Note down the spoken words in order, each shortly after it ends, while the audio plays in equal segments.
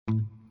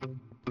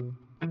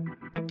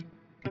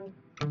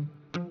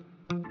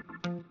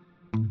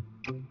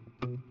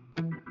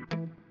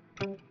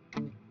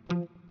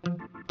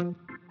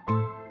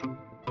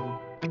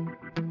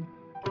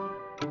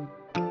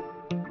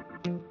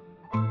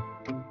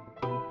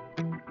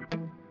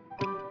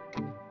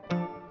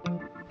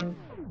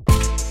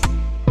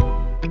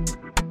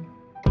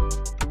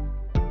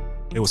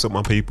Hey, what's up,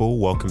 my people?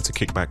 Welcome to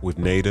Kickback with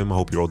Nadem. I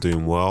hope you're all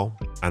doing well.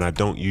 And I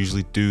don't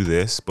usually do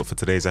this, but for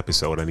today's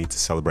episode, I need to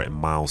celebrate a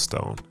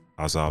milestone,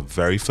 as our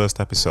very first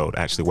episode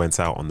actually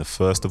went out on the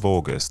 1st of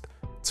August,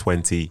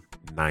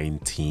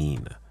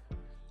 2019.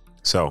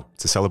 So,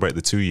 to celebrate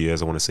the 2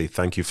 years, I want to say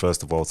thank you,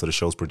 first of all, to the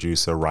show's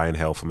producer, Ryan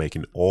Hale, for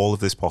making all of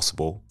this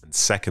possible. And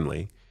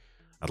secondly,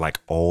 I'd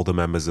like all the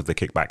members of the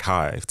Kickback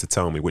Hive to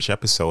tell me which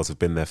episodes have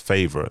been their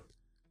favorite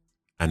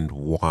and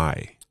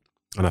why.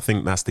 And I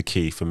think that's the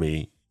key for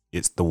me.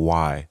 It's the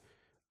why,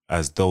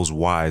 as those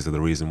whys are the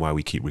reason why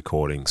we keep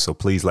recording. So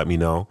please let me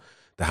know.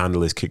 The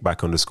handle is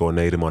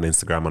kickback_Nadem on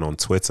Instagram and on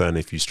Twitter. And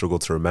if you struggle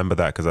to remember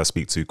that because I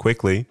speak too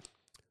quickly,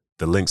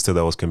 the links to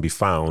those can be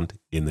found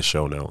in the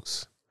show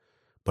notes.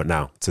 But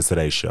now to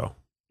today's show.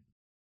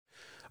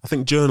 I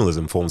think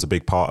journalism forms a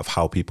big part of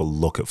how people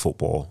look at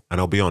football. And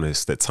I'll be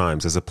honest, at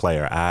times as a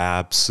player, I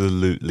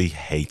absolutely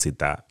hated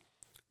that.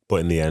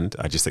 But in the end,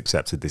 I just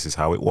accepted this is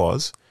how it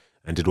was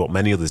and did what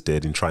many others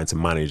did in trying to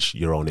manage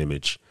your own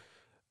image.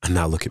 And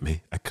now look at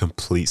me, a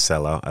complete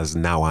sellout, as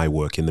now I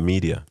work in the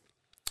media.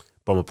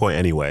 But my point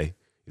anyway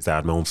is that I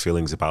had my own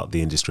feelings about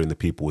the industry and the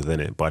people within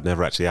it, but I'd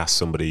never actually asked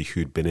somebody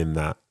who'd been in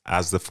that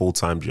as the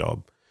full-time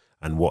job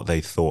and what they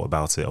thought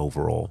about it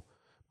overall.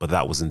 But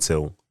that was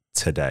until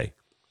today.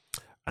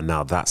 And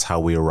now that's how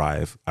we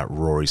arrive at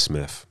Rory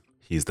Smith.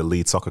 He's the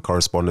lead soccer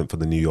correspondent for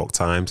the New York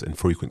Times and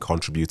frequent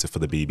contributor for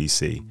the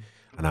BBC.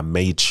 And I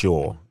made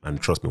sure,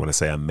 and trust me when I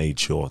say I made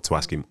sure, to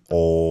ask him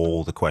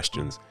all the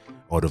questions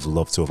I would have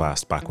loved to have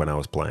asked back when I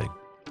was playing.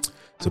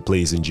 So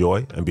please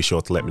enjoy and be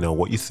sure to let me know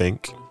what you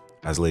think.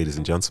 As ladies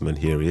and gentlemen,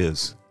 here he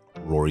is,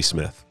 Rory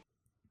Smith.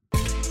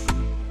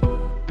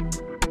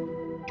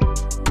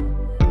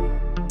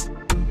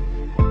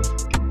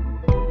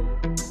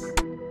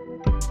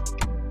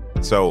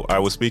 So I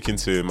was speaking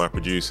to my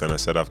producer and I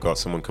said, I've got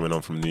someone coming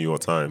on from the New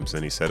York Times.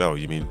 And he said, oh,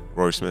 you mean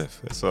Rory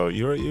Smith? So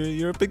you're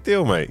a big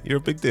deal, mate. You're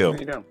a big deal. There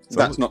you go. So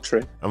That's not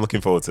true. I'm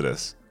looking forward to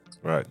this.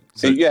 Right.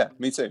 So, Yeah,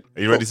 me too.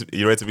 Are you ready? Are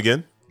you ready to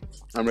begin?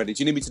 I'm ready.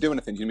 Do you need me to do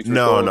anything? Do you need me to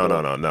No. record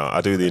or-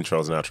 I do the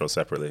intros and outros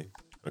separately.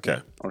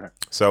 Okay. Okay.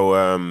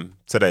 So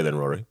today then,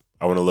 Rory,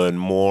 I want to learn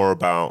more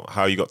about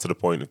how you got to the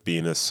point of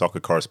being a soccer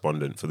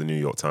correspondent for the New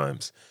York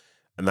Times.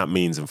 And that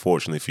means,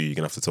 unfortunately for you, you're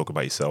going to have to talk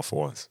about yourself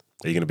for once.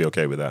 Are you going to be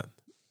okay with that?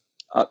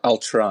 I'll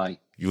try.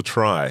 You'll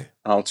try.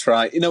 I'll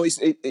try. You know,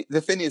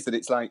 the thing is that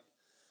it's like,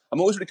 I'm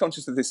always really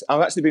conscious of this.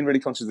 I've actually been really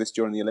conscious of this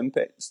during the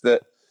Olympics,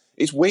 that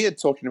it's weird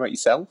talking about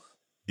yourself.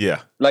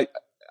 Yeah. Like,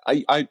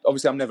 I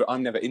obviously I'm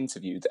never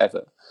interviewed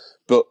ever,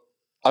 but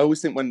I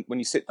always think when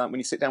you sit down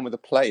with a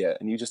player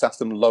and you just ask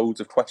them loads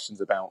of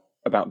questions about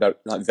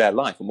their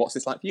life and what's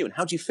this like for you and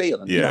how do you feel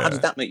and you know, how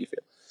does that make you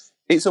feel?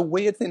 It's a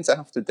weird thing to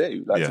have to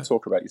do, to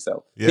talk about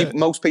yourself. Yeah.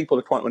 Most people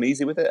are quite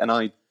uneasy with it, and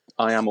I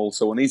am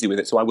also uneasy with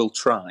it, so I will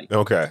try.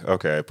 Okay,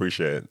 I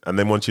appreciate it. And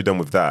then once you're done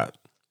with that,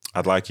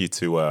 I'd like you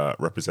to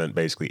represent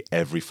basically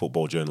every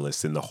football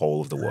journalist in the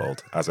whole of the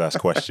world as I ask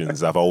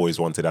questions I've always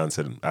wanted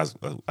answered as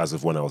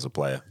of when I was a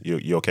player.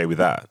 You okay with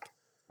that?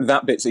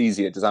 That bit's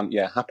easier because I'm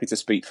happy to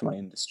speak for my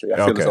industry.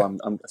 I feel as though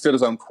I feel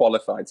as though I'm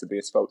qualified to be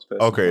a spokesperson.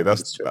 Okay,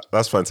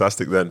 that's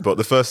fantastic then. But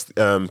the first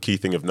key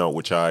thing of note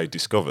which I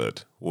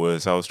discovered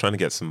was I was trying to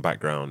get some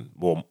background,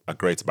 well, a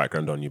greater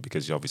background on you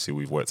because obviously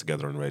we've worked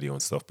together on radio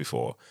and stuff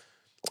before.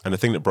 And the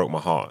thing that broke my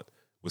heart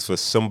was for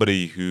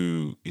somebody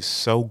who is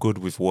so good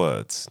with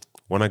words.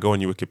 When I go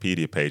on your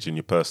Wikipedia page in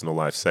your personal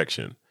life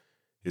section,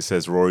 it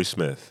says Rory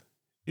Smith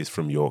is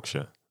from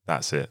Yorkshire.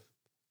 That's it.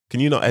 Can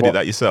you not edit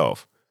that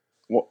yourself?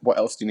 What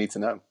else do you need to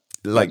know?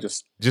 Like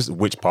just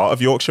which part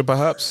of Yorkshire,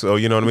 perhaps? So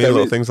you know what I mean?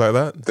 Little things like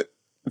that.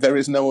 There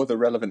is no other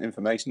relevant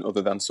information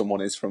other than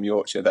someone is from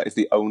Yorkshire. That is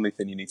the only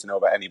thing you need to know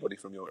about anybody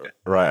from Yorkshire.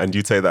 Right, and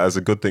you take that as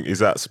a good thing. Is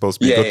that supposed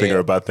to be a good thing or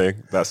a bad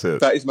thing? That's it.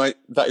 That is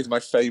my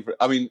favourite.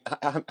 I mean,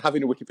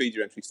 having a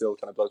Wikipedia entry still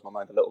kind of blows my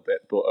mind a little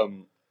bit, but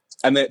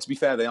and to be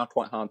fair, they are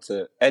quite hard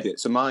to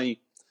edit. So my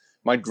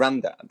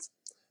granddad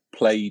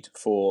played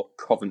for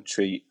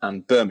Coventry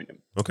and Birmingham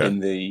in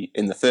the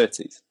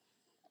 30s.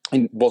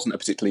 He wasn't a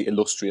particularly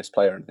illustrious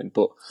player or anything,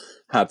 but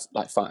had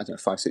like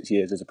 5-6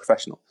 years as a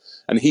professional.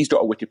 And he's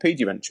got a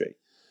Wikipedia entry.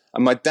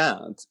 And my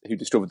dad, who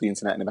discovered the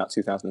internet in about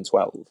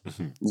 2012,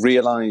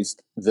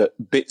 realised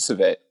that bits of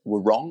it were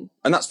wrong.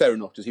 And that's fair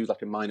enough, because he was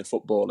like a minor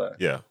footballer,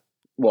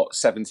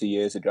 70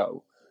 years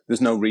ago.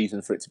 There's no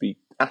reason for it to be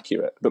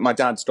accurate. But my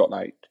dad's got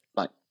like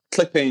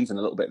clippings and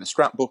a little bit of a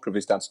scrapbook of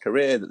his dad's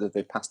career that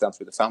they've passed down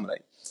through the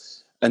family.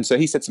 And so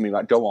he said to me,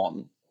 like, go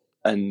on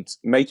and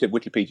make a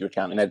Wikipedia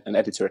account, an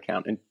editor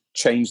account, and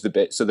change the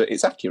bit so that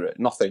it's accurate,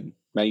 nothing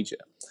major.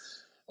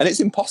 And it's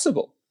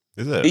impossible.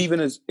 Is it?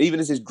 Even as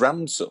his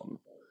grandson,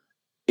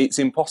 it's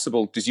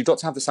impossible because you've got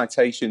to have the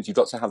citations, you've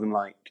got to have them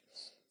like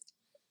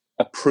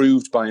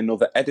approved by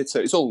another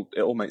editor. It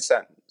all makes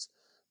sense.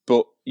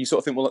 But you sort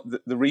of think, well,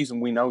 the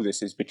reason we know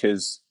this is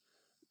because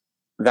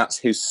that's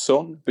his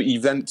son. But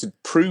you've then to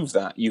prove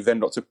that, you've then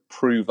got to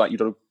prove like you've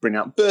got to bring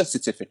out birth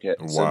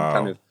certificates and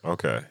kind of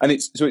Okay. And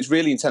it's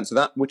really intense. So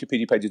that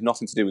Wikipedia page is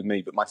nothing to do with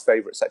me, but my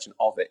favourite section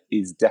of it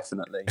is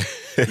definitely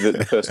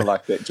the personal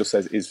life bit. Just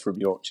says is from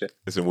Yorkshire.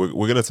 Listen, we're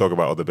going to talk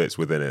about other bits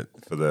within it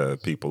for the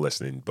people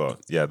listening, but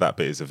yeah, that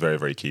bit is a very,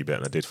 very key bit,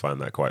 and I did find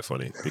that quite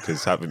funny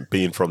because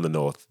being from the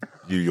north,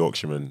 you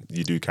Yorkshiremen,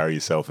 you do carry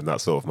yourself in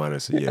that sort of manner.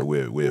 So yeah,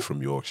 we're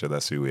from Yorkshire.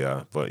 That's who we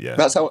are. But yeah,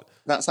 that's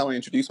how I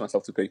introduce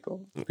myself to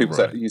people. People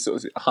say, "You sort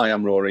of say, hi,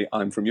 I'm Rory.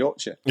 I'm from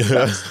Yorkshire."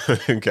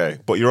 Okay,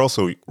 but you're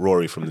also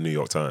Rory from the New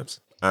York Times.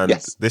 And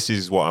yes. This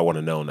is what I want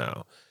to know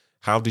now.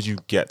 How did you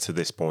get to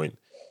this point?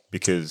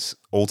 Because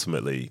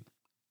ultimately,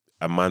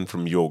 a man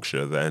from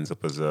Yorkshire that ends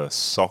up as a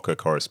soccer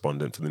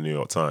correspondent for the New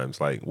York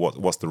Times, like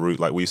what's the route?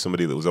 Like, were you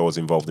somebody that was always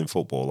involved in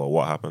football, or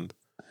what happened?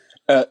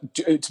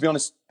 To be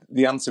honest,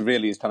 the answer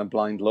really is kind of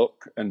blind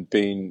luck and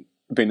being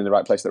in the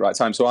right place at the right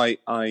time. So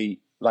I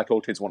like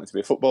all kids, wanted to be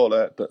a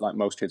footballer, but like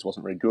most kids,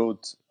 wasn't very good,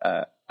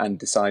 and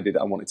decided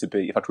I wanted to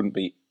be. If I couldn't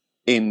be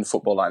in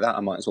football like that, I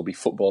might as well be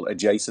football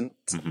adjacent.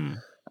 Mm-hmm.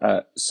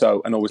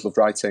 And always loved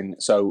writing.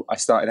 So I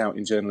started out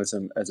in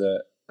journalism as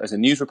a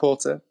news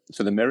reporter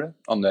for the Mirror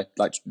on the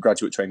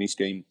graduate trainee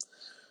scheme,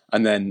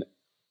 and then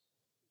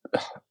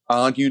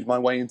argued my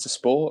way into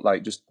sport.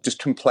 Like just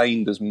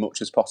complained as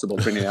much as possible,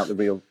 bringing out the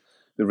real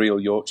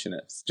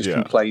Yorkshireness. Just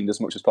complained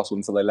as much as possible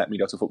until they let me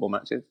go to football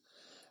matches.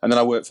 And then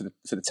I worked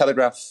for the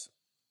Telegraph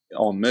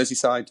on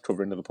Merseyside,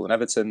 covering Liverpool and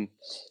Everton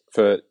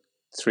for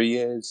 3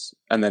 years,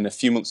 and then a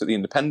few months at the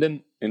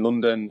Independent in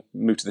London.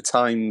 Moved to the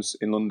Times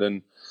in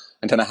London.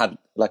 And then I had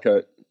like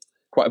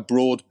quite a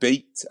broad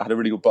beat. I had a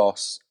really good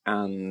boss,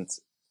 and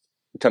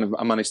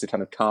I managed to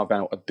kind of carve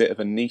out a bit of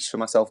a niche for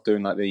myself,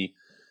 doing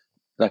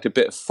like a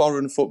bit of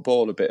foreign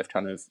football, a bit of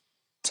kind of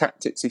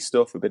tacticsy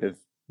stuff, a bit of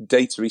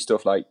data-y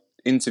stuff like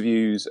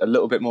interviews, a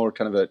little bit more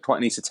kind of quite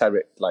an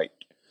esoteric like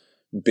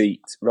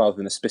beat rather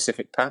than a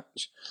specific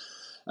patch.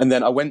 And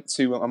then I managed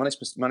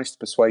to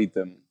persuade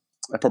them.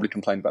 I probably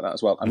complained about that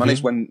as well. I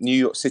managed when New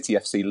York City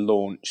FC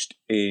launched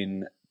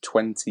in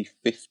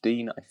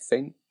 2015, I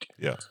think.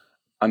 Yeah.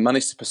 I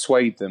managed to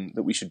persuade them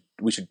that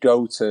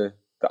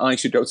I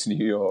should go to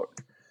New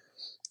York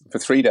for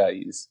 3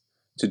 days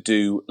to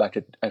do like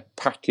a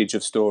package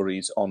of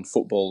stories on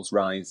football's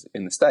rise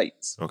in the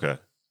States. Okay.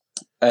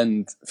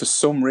 And for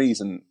some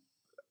reason,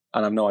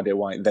 and I have no idea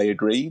why, they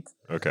agreed.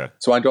 Okay.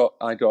 So I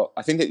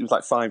I think it was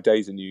like 5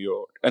 days in New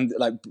York, and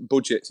like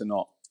budgets are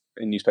not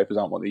in newspapers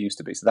aren't what they used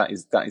to be. So that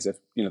is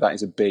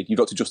a big. You've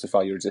got to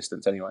justify your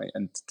existence anyway,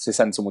 and to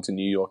send someone to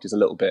New York is a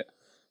little bit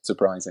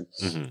surprising.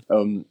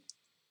 Mm-hmm.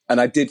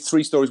 And I did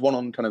 3 stories: one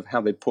on kind of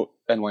how they put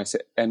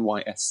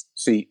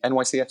NYCFC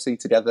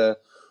together,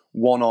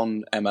 one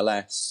on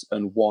MLS,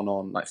 and one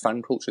on like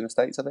fan culture in the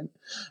States, I think.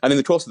 And in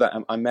the course of that,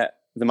 I met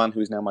the man who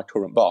is now my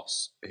current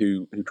boss,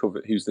 who's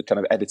the kind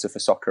of editor for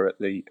soccer at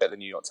the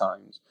New York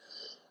Times.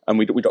 And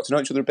we got to know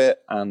each other a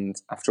bit. And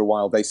after a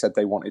while, they said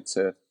they wanted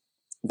to.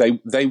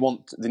 They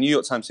want the New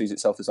York Times sees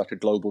itself as like a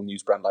global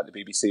news brand like the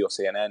BBC or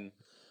CNN,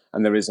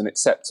 and there is an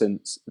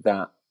acceptance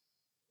that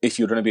if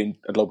you're going to be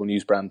a global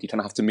news brand, you kind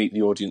of have to meet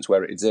the audience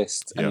where it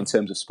exists. And in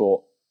terms of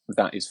sport,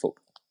 that is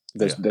football.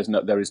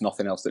 There is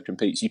nothing else that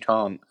competes. You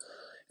can't,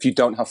 if you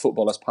don't have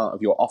football as part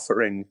of your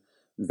offering,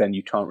 then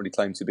you can't really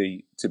claim to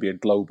be a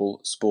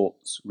global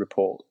sports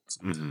report.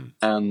 Mm-hmm.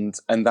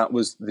 And that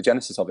was the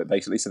genesis of it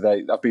basically. So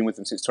I've been with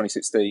them since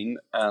 2016,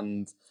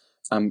 and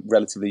I'm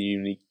relatively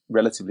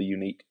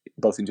unique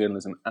both in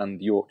journalism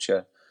and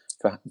Yorkshire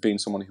for being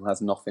someone who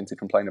has nothing to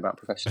complain about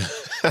professionally.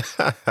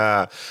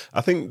 I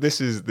think this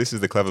is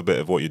the clever bit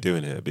of what you're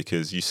doing here,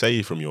 because you say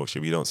you're from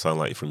Yorkshire, but you don't sound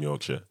like you're from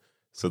Yorkshire.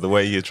 So the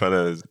way you're trying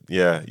to,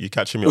 you're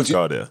catching me off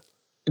guard here.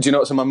 Do you know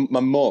what? So my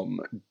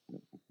mum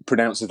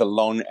pronounces the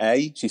long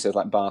A. She says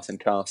like Bath and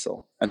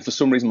Castle. And for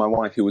some reason, my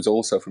wife, who was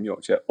also from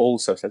Yorkshire,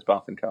 also says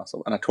Bath and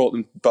Castle. And I caught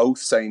them both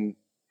saying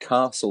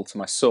Castle to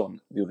my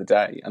son the other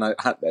day, and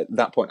at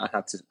that point I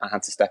had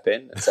to step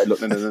in and say,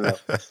 look, no.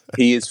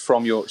 He is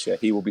from Yorkshire.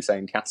 He will be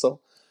saying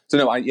Castle. So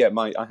no, I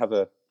have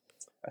a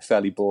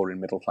fairly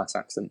boring middle class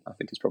accent, I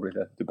think is probably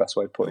the best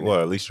way of putting it.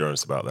 Well, at least you're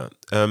honest about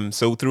that.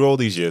 So through all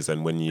these years,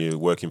 then, when you're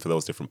working for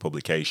those different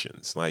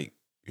publications, like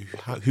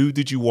who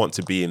did you want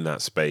to be in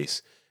that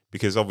space?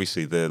 Because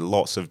obviously there are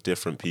lots of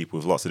different people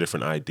with lots of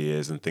different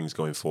ideas and things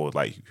going forward.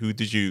 Like,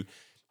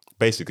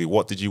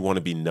 what did you want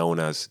to be known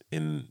as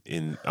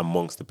in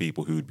amongst the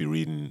people who would be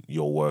reading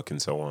your work and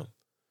so on?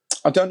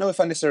 I don't know if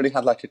I necessarily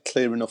had like a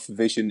clear enough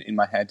vision in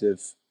my head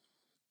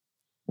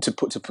to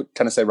put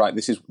kind of say, right,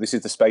 this is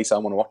the space I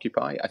want to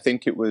occupy. I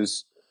think it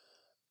was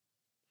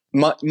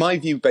my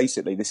view.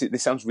 Basically,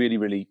 this sounds really,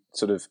 really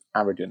sort of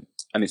arrogant,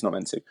 and it's not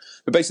meant to.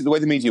 But basically, the way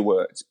the media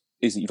works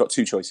is that you've got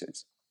 2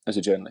 choices as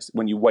a journalist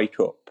when you wake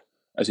up.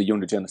 As a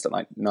younger journalist at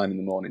like 9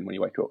 a.m. when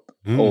you wake up,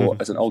 or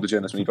as an older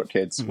journalist when you've got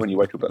kids, when you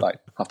wake up at like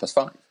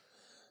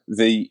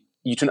 5:30.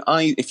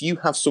 If you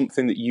have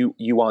something that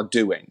you are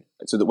doing,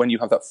 so that when you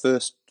have that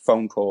first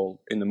phone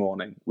call in the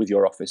morning with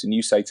your office and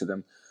you say to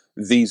them,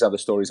 these are the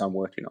stories I'm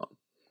working on,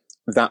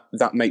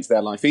 that makes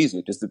their life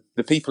easier, because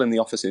the people in the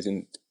offices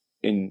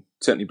in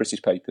certainly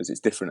British papers, it's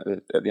different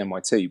at the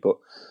NYT, but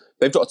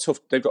they've got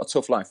a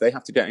tough life. They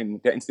have to get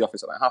into the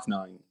office at like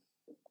 9:30,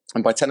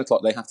 and by 10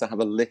 o'clock they have to have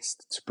a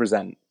list to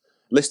present,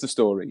 list of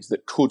stories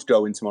that could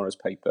go in tomorrow's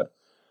paper.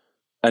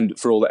 And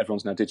for all that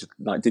everyone's now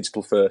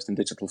digital first and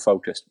digital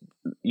focused,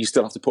 you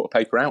still have to put a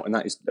paper out, and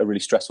that is a really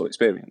stressful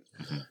experience.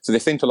 Mm-hmm. So they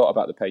think a lot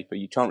about the paper.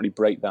 You can't really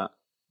break that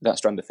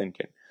strand of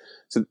thinking.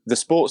 So the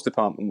sports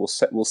department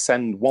will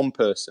send one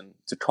person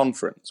to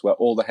conference where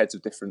all the heads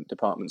of different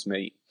departments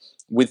meet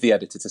with the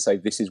editor to say,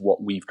 this is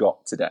what we've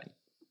got today.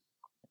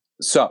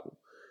 So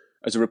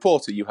as a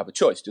reporter, you have a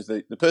choice. Does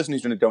the person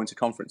who's going to go into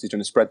conference is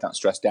going to spread that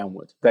stress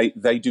downward?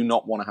 They do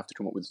not want to have to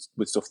come up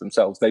with stuff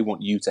themselves. They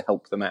want you to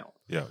help them out.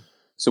 Yeah.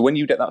 So when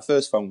you get that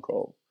first phone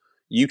call,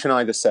 you can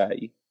either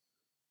say,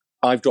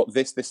 I've got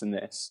this, this, and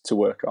this to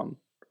work on,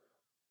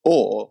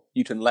 or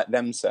you can let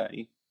them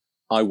say,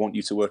 I want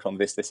you to work on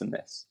this, this, and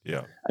this.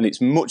 Yeah. And it's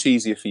much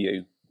easier for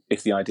you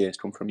if the ideas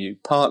come from you,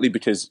 partly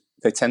because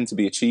they tend to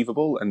be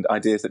achievable, and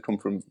ideas that come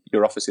from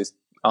your offices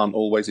aren't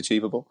always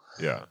achievable.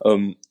 Yeah.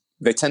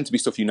 They tend to be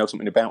stuff you know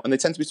something about, and they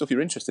tend to be stuff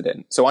you're interested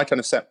in. So I kind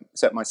of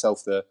set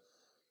myself the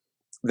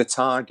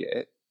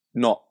target,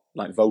 not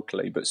like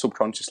vocally, but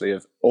subconsciously,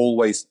 of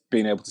always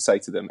being able to say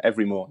to them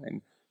every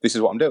morning, this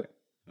is what I'm doing.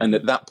 And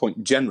at that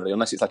point, generally,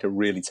 unless it's like a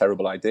really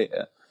terrible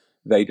idea,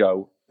 they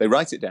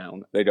write it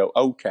down, they go,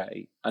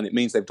 okay, and it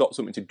means they've got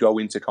something to go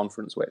into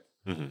conference with.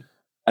 Mm-hmm.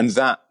 And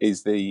that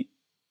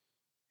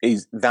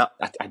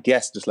I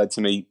guess just led to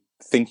me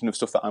thinking of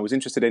stuff that I was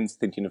interested in,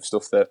 thinking of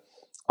stuff that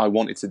I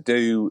wanted to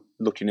do,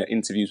 looking at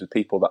interviews with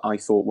people that I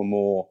thought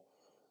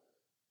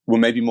were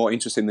maybe more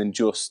interesting than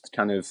just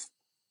kind of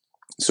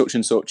such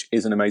and such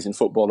is an amazing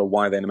footballer.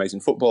 Why are they an amazing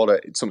footballer?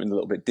 It's something a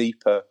little bit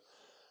deeper.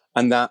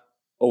 And that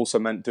also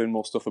meant doing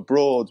more stuff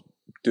abroad,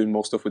 doing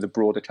more stuff with a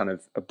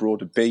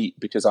broader beat,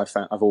 because I've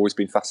always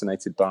been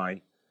fascinated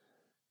by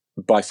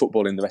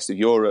football in the rest of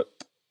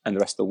Europe and the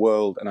rest of the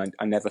world. And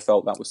I never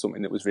felt that was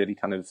something that was really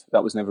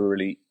that was never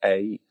really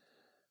a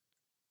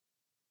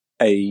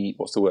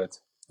what's the word?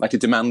 Like a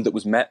demand that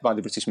was met by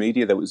the British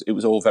media. It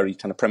was all very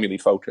kind of Premier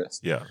League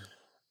focused. Yeah.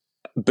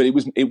 But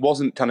it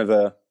wasn't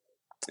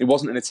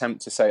an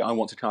attempt to say, I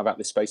want to carve out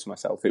this space for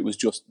myself. It was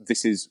just,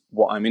 this is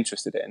what I'm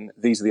interested in.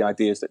 These are the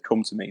ideas that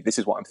come to me. This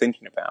is what I'm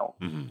thinking about.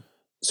 Mm-hmm.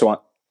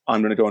 So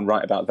I'm going to go and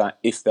write about that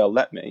if they'll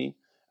let me.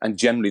 And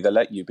generally they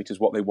let you, because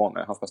what they want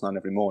at 9:30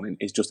 every morning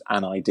is just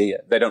an idea.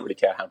 They don't really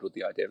care how good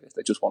the idea is.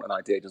 They just want an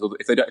idea.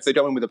 If they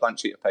go in with a blank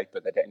sheet of paper,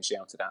 they're getting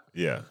shouted at.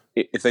 Yeah.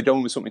 If they go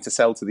in with something to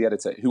sell to the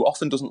editor, who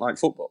often doesn't like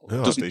football,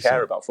 doesn't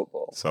care about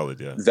football, solid,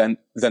 yeah, then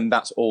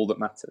that's all that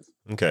matters.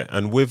 Okay.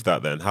 And with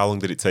that then, how long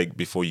did it take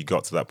before you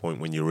got to that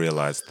point when you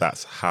realized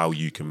that's how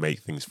you can make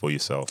things for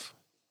yourself?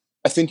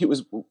 I think it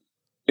was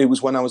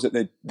when I was at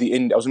I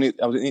was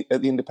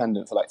at the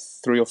Independent for like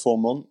 3 or 4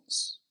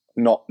 months.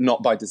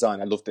 Not by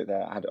design. I loved it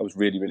there. I was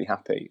really, really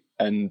happy.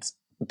 And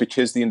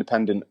because the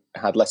Independent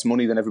had less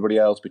money than everybody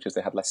else, because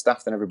they had less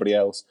staff than everybody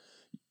else,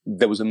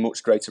 there was a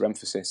much greater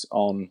emphasis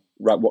on,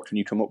 right, what can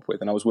you come up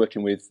with? And I was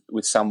working with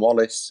Sam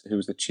Wallace, who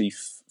was the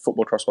chief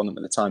football correspondent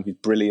at the time, who's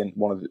brilliant,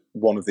 one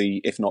of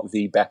the, if not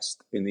the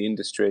best in the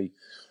industry,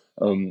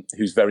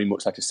 who's very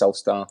much like a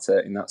self-starter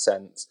in that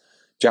sense.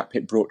 Jack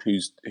Pitt-Brooke,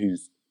 who's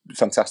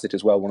fantastic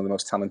as well, one of the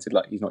most talented,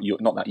 like he's not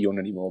that young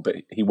anymore, but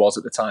he was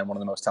at the time one of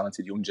the most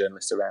talented young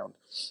journalists around.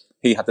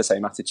 He had the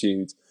same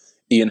attitude.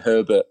 Ian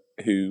Herbert,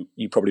 who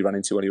you probably ran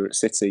into when you were at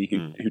City,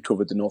 who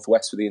covered the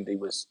Northwest for the Indy,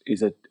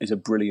 is a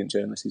brilliant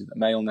journalist. He's at the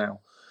Mail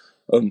now.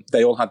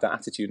 They all had that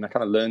attitude, and I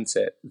kind of learnt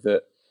it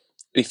that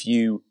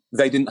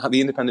they didn't have, the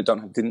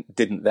Independent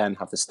didn't then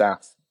have the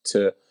staff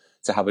to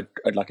have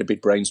a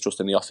big brains trust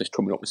in the office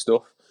coming up with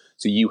stuff.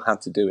 So you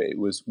had to do it. It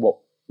was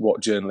what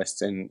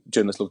journalists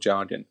love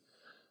jargon.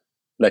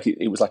 Like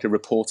it was like a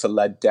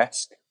reporter-led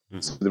desk.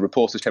 Mm-hmm. So the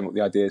reporters came up with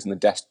the ideas and the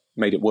desk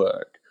made it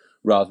work,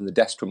 rather than the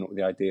desk coming up with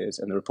the ideas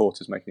and the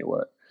reporters making it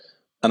work.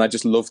 And I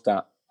just loved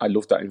that. I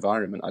loved that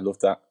environment. I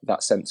loved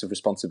that sense of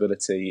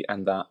responsibility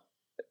and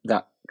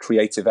that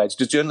creative edge.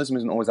 Because journalism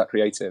isn't always that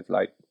creative.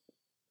 Like,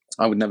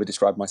 I would never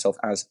describe myself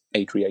as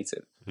a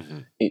creative.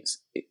 Mm-hmm.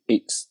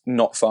 It's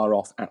not far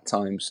off at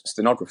times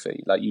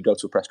stenography. Like, you go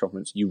to a press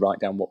conference, you write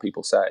down what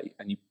people say,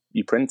 and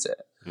you print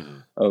it.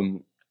 Mm-hmm.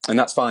 And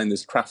that's fine.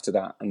 There's craft to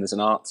that, and there's an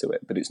art to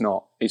it, but it's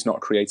not a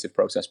creative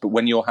process. But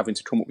when you're having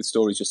to come up with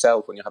stories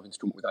yourself, when you're having to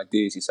come up with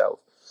ideas yourself,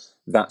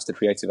 that's the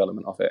creative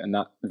element of it. And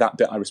that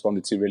bit I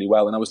responded to really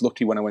well. And I was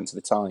lucky when I went to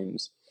the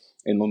Times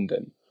in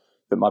London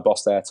that my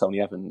boss there,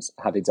 Tony Evans,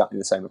 had exactly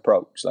the same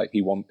approach. Like,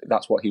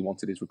 that's what he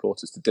wanted his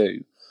reporters to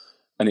do.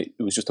 And it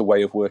was just a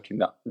way of working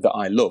that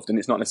I loved. And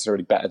it's not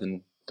necessarily better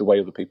than the way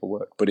other people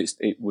work, but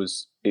it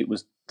was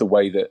the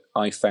way that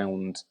I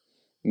found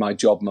my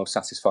job most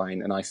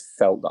satisfying, and I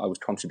felt that I was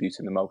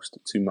contributing the most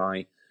to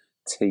my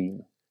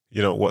team.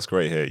 You know, what's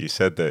great here, you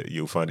said that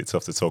you'll find it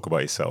tough to talk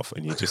about yourself,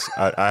 and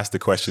I asked the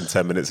question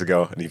 10 minutes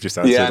ago, and you've just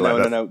answered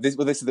No. This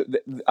is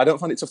I don't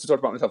find it tough to talk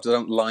about myself because I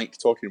don't like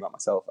talking about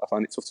myself. I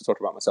find it tough to talk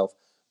about myself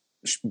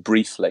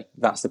briefly.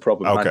 That's the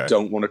problem. Okay. I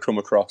don't want to come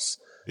across.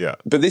 Yeah.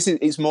 But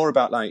it's more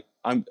about like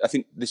I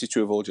think this is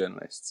true of all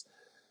journalists,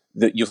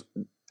 that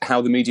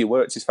how the media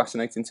works is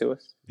fascinating to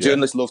us. Yeah.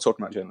 Journalists love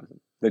talking about journalism.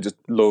 They just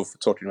love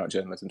talking about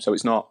journalism. So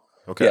it's not.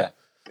 Okay. Yeah.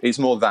 It's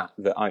more that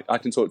I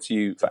can talk to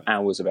you for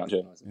hours about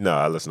journalism.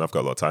 No, listen, I've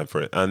got a lot of time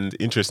for it. And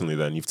interestingly,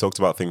 then you've talked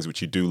about things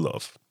which you do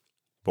love,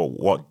 but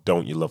what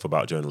don't you love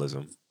about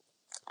journalism?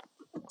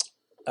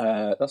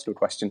 That's a good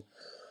question.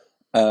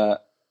 I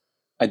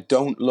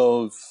don't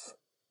love.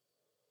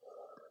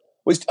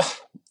 Well,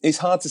 it's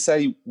hard to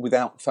say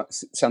without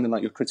sounding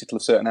like you're critical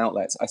of certain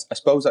outlets. I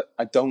suppose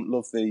I don't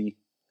love the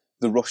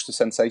rush to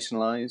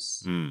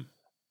sensationalise. Mm.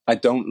 I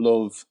don't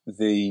love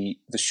the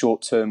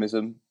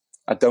short-termism.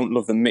 I don't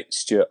love the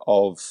mixture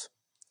of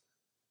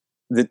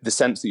the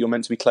sense that you're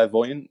meant to be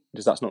clairvoyant,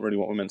 because that's not really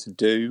what we're meant to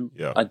do.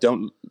 Yeah. I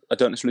don't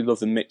necessarily love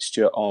the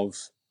mixture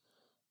of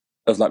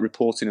like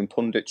reporting and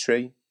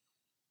punditry.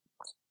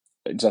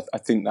 I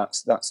think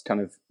that's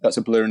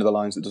a blurring of the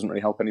lines that doesn't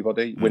really help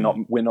anybody.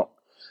 Mm. We're not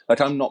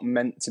like, I'm not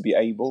meant to be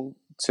able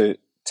to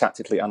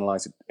tactically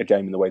analyse a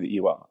game in the way that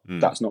you are. Mm.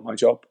 That's not my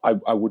job.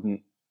 I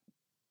wouldn't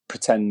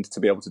pretend to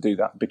be able to do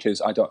that,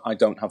 because I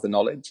don't have the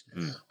knowledge.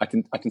 Mm.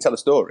 I can tell a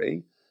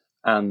story,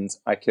 and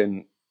I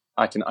can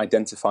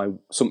identify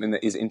something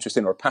that is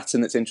interesting, or a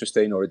pattern that's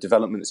interesting, or a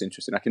development that's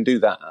interesting. I can do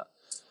that.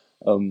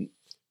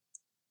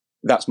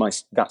 That's my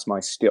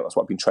skill. That's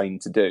what I've been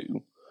trained to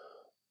do.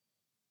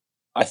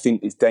 I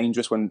think it's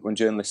dangerous when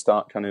journalists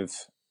start kind of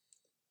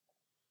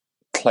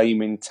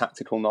claiming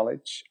tactical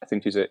knowledge. I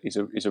think is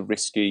a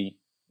risky,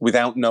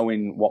 without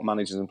knowing what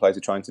managers and players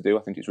are trying to do.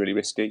 I think it's really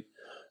risky.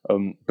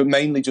 But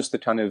mainly just the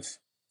kind of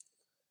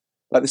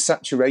like the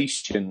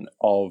saturation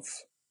of,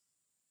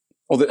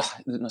 or like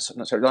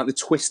the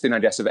twisting, I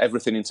guess, of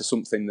everything into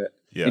something that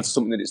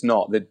it's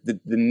not. The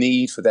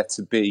need for there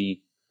to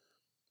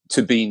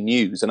be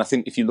news. And I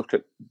think if you look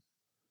at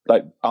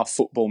like our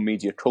football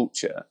media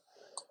culture,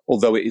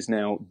 although it is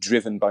now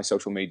driven by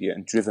social media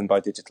and driven by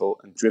digital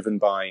and driven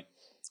by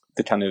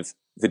the kind of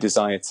the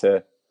desire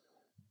to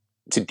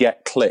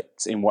get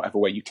clicks in whatever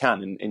way you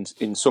can. And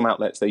in some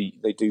outlets, they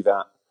do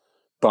that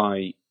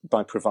by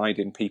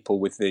providing people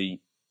with the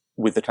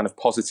kind of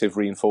positive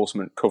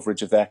reinforcement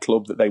coverage of their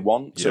club that they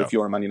want. So if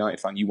you're a Man United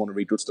fan, you want to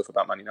read good stuff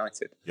about Man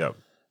United. Yeah.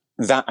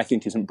 That, I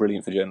think, isn't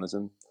brilliant for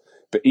journalism.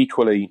 But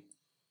equally,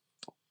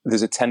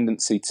 there's a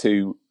tendency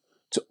to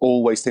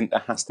always think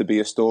there has to be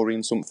a story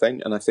in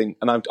something. And I think,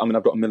 I've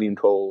got a million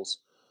calls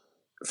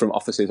from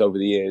offices over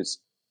the years,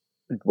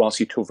 whilst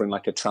you're covering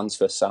like a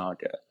transfer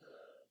saga,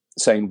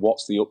 saying,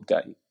 what's the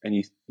update? And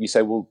you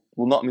say, well,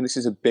 not, this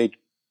is a big,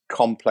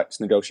 complex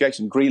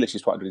negotiation. Grealish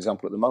is quite a good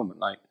example at the moment.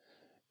 Like,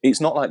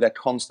 it's not like they're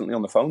constantly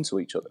on the phone to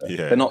each other.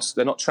 Yeah.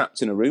 They're not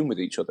trapped in a room with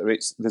each other.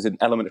 There's an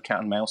element of cat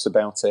and mouse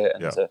about it,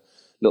 and there's a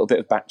little bit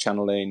of back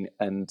channeling,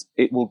 and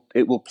it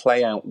will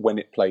play out when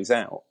it plays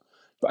out.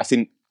 But I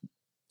think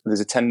there's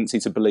a tendency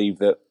to believe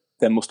that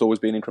there must always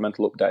be an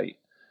incremental update,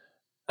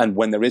 and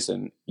when there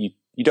isn't, you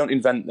don't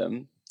invent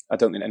them. I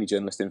don't think any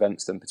journalist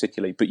invents them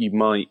particularly, but you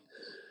might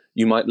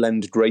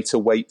lend greater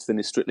weight than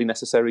is strictly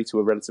necessary to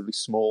a relatively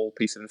small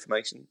piece of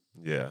information.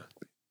 Yeah.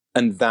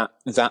 And that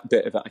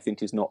bit of it, I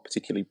think, is not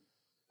particularly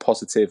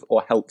positive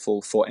or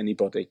helpful for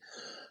anybody.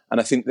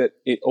 And I think that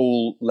it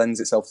all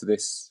lends itself to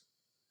this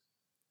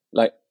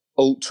like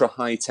ultra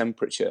high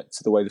temperature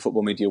to the way the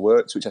football media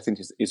works, which I think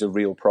is a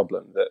real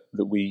problem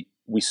that we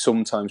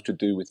sometimes could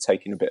do with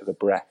taking a bit of a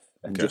breath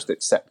and just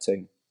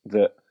accepting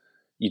that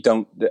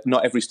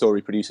not every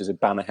story produces a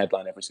banner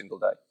headline every single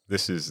day.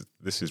 This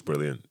is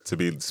brilliant to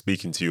be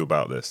speaking to you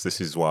about this.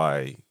 This is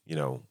why,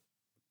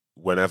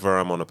 whenever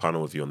I'm on a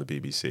panel with you on the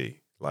BBC,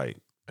 like,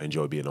 I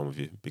enjoy being on with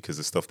you, because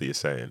the stuff that you're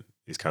saying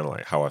is kind of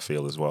like how I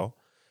feel as well.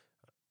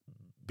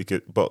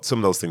 But some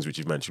of those things which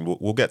you've mentioned,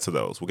 we'll get to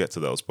those.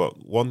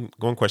 But one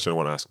question I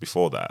want to ask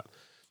before that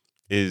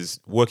is,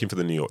 working for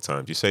the New York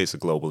Times, you say it's a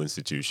global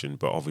institution,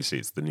 but obviously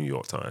it's the New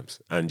York Times,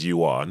 and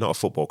you are not a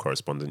football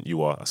correspondent,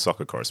 you are a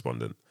soccer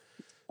correspondent.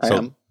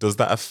 So does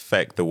that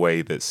affect the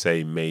way that,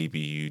 say, maybe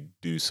you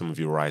do some of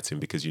your writing,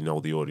 because you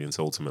know the audience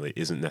ultimately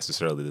isn't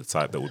necessarily the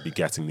type that would be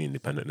getting the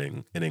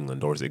Independent in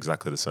England, or is it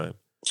exactly the same?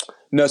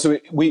 No, so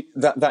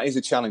that is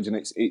a challenge, and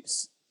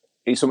it's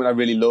something I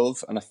really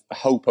love, and I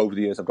hope over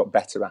the years I've got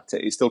better at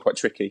it. It's still quite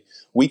tricky.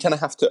 We kind of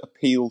have to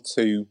appeal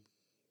to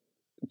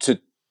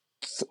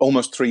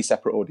almost three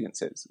separate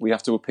audiences. We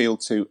have to appeal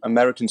to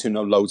Americans who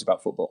know loads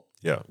about football.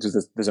 Yeah.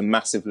 Because there's a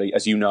massively,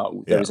 as you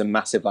know, there is a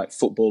massive like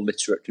football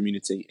literate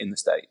community in the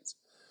States.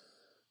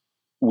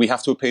 We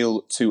have to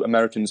appeal to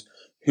Americans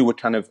who are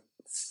kind of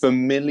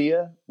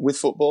familiar with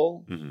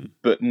football,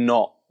 but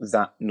not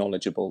that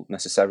knowledgeable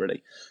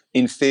necessarily.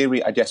 In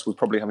theory, I guess we're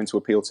probably having to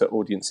appeal to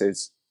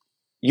audiences.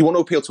 You want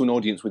to appeal to an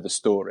audience with a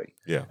story.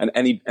 Yeah. And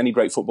any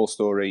great football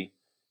story,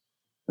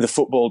 the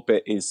football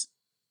bit is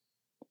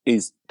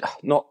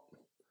not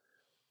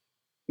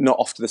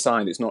off to the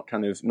side. It's not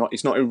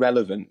it's not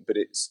irrelevant, but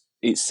it's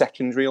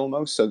secondary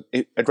almost. So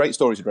a great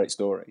story is a great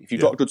story. If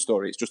you've got a good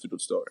story, it's just a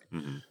good story.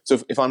 Mm-hmm. So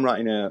if I'm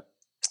writing a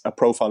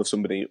profile of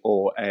somebody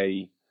or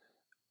a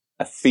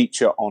a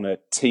feature on a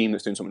team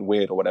that's doing something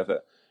weird or whatever,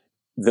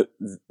 the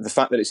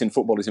fact that it's in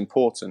football is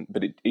important,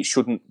 but it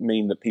shouldn't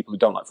mean that people who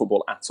don't like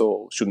football at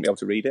all shouldn't be able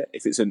to read it.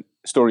 If it's a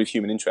story of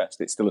human interest,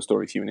 it's still a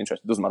story of human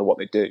interest. It doesn't matter what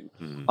they do.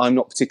 I'm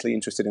not particularly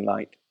interested in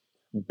like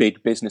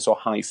big business or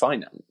high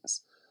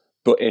finance,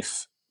 but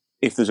if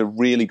there's a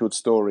really good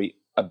story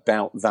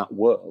about that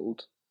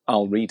world,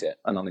 I'll read it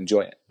and I'll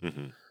enjoy it.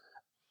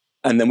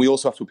 And then we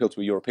also have to appeal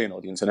to a European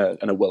audience and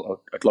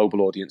a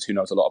global audience who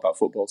knows a lot about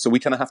football. So we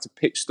kind of have to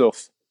pitch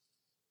stuff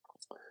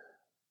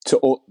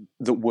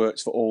that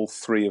works for all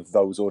three of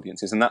those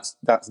audiences, and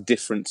that's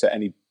different to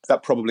any.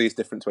 That probably is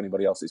different to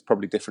anybody else. It's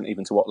probably different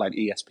even to what like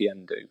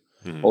ESPN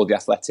do or the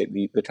Athletic,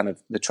 the kind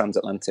of the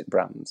transatlantic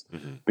brands,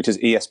 because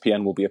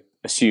ESPN will be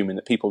assuming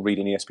that people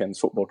reading ESPN's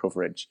football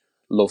coverage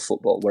love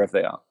football wherever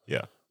they are.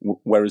 Yeah.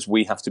 Whereas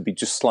we have to be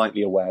just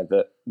slightly aware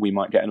that we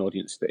might get an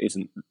audience that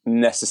isn't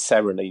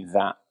necessarily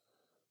that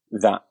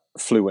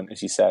fluent,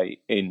 as you say,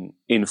 in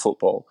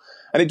football.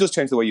 And it does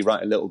change the way you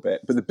write a little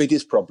bit. But the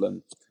biggest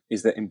problem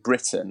is that in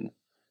Britain,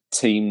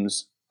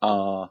 teams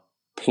are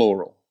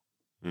plural.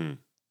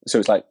 So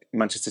it's like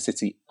Manchester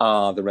City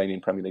are the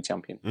reigning Premier League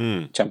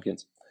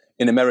champions.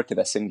 In America,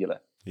 they're singular.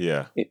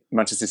 Yeah.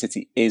 Manchester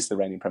City is the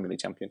reigning Premier League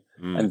champion.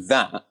 And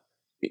that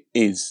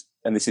is,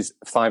 and this is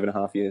 5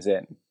 years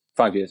in,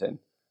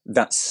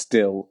 that's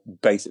still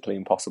basically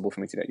impossible for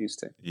me to get used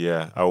to.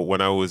 Yeah.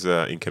 When I was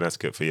in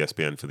Connecticut for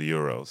ESPN for the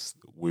Euros,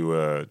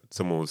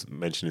 someone was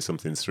mentioning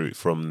something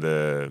from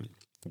the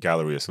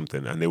gallery or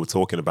something, and they were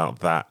talking about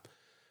that.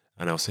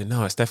 And I was saying,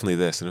 no, it's definitely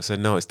this. And I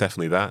said, no, it's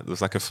definitely that. There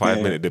was like a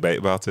 5-minute debate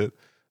about it.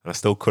 And I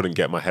still couldn't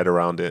get my head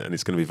around it. And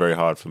it's going to be very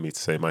hard for me to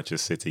say Manchester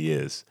City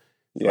is.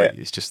 Yeah. Like,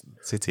 it's just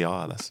City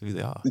are. That's who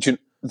they are.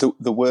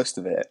 The worst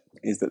of it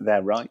is that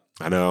they're right.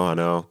 I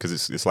know,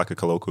 because it's like a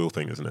colloquial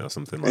thing, isn't it, or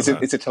something like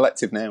that? It's a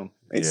collective noun.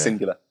 It's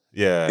singular.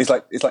 Yeah, it's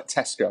like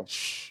Tesco.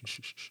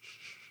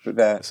 But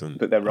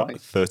they're right.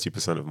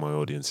 30% of my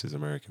audience is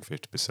American,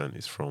 50%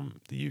 is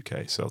from the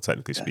UK. So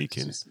technically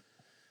speaking,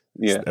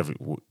 it's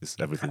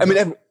everything. I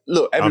mean,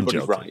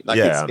 everybody's right. Like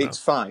it's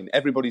fine.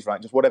 Everybody's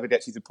right. Just whatever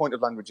gets you. The point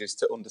of language is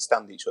to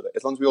understand each other.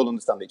 As long as we all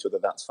understand each other,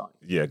 that's fine.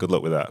 Yeah, good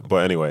luck with that.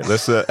 But anyway,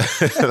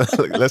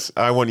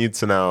 I want you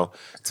to now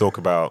talk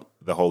about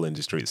the whole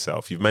industry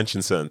itself. You've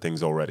mentioned certain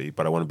things already,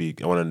 but I want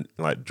to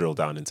like drill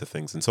down into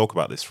things and talk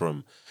about this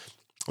from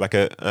like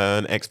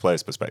an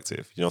ex-player's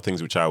perspective. You know,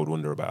 things which I would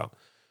wonder about.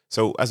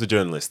 So, as a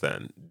journalist,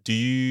 then, do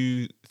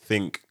you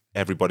think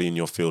everybody in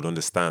your field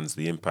understands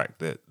the impact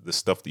that the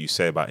stuff that you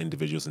say about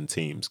individuals and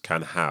teams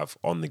can have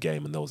on the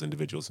game and those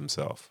individuals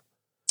themselves?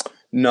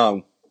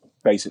 No,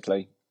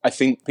 basically. I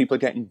think people are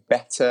getting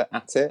better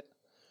at it,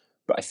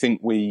 but I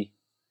think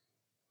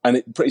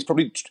it's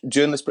probably,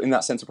 journalists in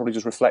that sense are probably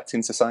just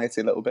reflecting society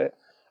a little bit.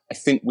 I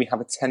think we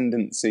have a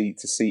tendency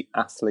to see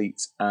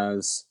athletes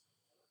as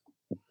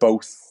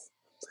both,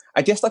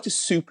 I guess, like a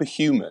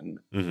superhuman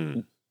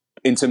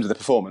in terms of the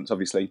performance,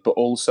 obviously, but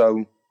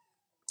also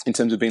in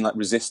terms of being like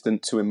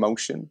resistant to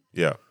emotion.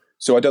 Yeah.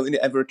 So I don't think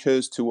it ever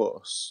occurs to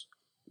us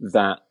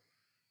that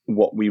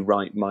what we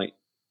write might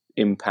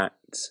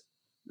impact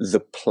the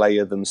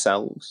player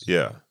themselves.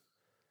 Yeah.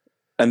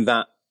 And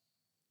that,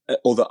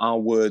 or that our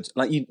words,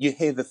 like you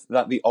hear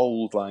the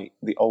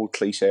old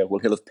cliche of, well,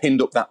 he'll have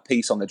pinned up that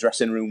piece on the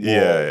dressing room wall.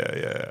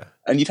 Yeah.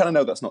 And you kind of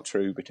know that's not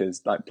true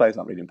because like players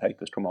aren't reading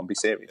papers. Come on, be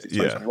serious. It's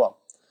 2021.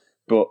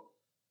 But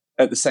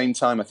at the same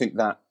time, I think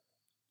that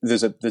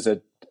there's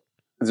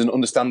an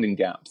understanding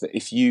gap that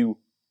if you,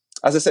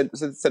 as I said at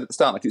the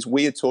start, like it's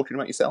weird talking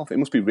about yourself. It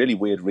must be really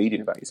weird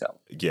reading about yourself.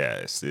 Yeah,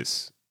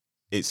 it's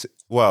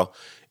well,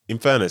 in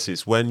fairness,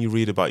 it's when you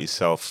read about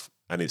yourself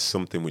and it's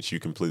something which you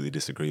completely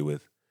disagree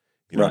with.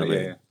 You know what I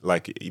mean? Yeah.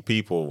 Like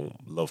people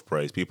love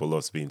praise, people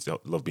love being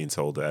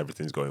told that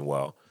everything's going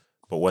well.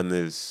 But when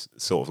there's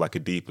sort of like a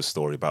deeper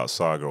story about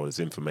Saga, or there's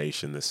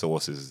information, there's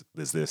sources,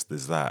 there's this,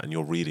 there's that, and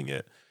you're reading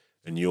it,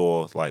 and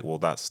you're like, well,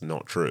 that's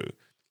not true.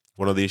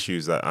 One of the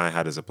issues that I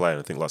had as a player, and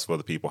I think lots of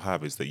other people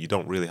have, is that you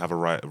don't really have a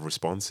right of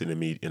response in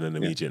an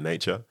immediate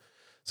nature.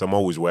 So I'm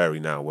always wary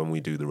now when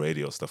we do the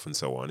radio stuff and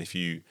so on. If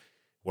you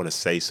want to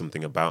say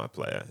something about a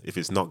player, if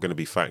it's not going to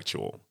be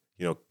factual,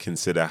 you know,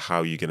 consider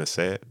how you're going to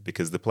say it,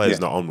 because the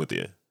player's not on with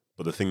you.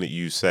 But the thing that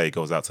you say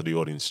goes out to the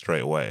audience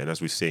straight away. And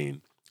as we've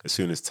seen, as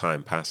soon as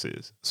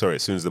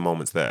the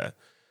moment's there,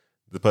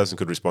 the person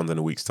could respond in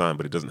a week's time,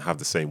 but it doesn't have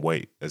the same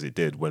weight as it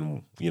did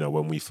when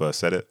we first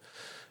said it.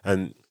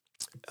 And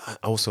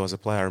also, as a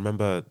player, I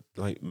remember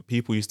like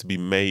people used to be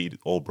made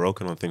all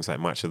broken on things like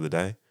Match of the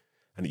Day,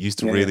 and it used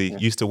to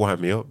used to wind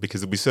me up,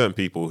 because there'd be certain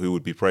people who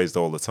would be praised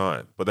all the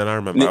time. But then I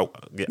remember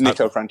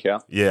Nico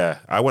Franchiel. Yeah,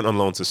 I went on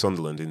loan to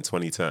Sunderland in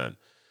 2010,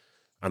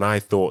 and I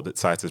thought that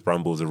Titus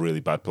Bramble was a really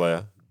bad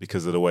player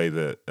because of the way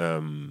that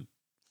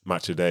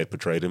Match of the Day had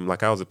portrayed him.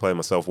 Like I was a player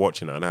myself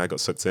watching it, and I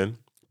got sucked in.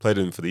 Played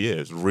him for the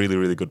years, really,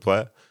 really good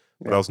player.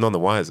 But I was none the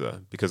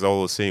wiser, because all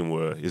I was seeing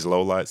were his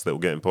lowlights that were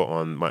getting put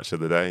on Match of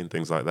the Day and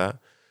things like that.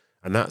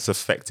 And that's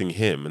affecting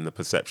him and the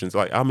perceptions.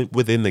 Like I'm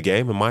within the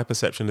game, and my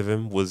perception of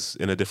him was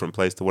in a different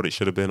place to what it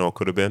should have been or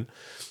could have been.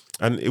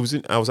 And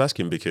I was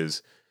asking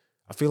because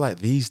I feel like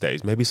these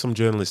days, maybe some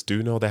journalists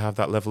do know they have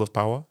that level of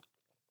power.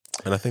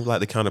 And I think like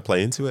they kind of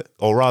play into it.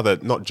 Or rather,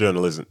 not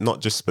journalism, not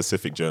just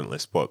specific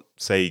journalists, but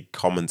say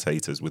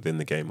commentators within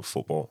the game of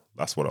football.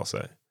 That's what I'll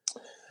say.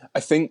 I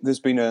think there's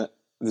been a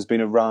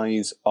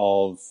rise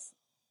of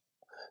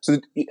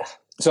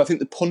so I think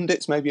the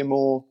pundits maybe are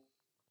more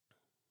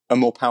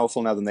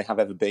powerful now than they have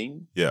ever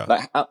been. Yeah.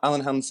 Like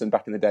Alan Hansen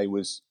back in the day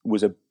was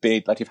a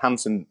big, like if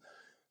Hansen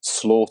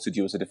slaughtered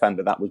you as a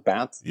defender, that was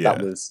bad. Yeah.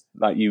 That was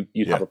like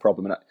you'd have a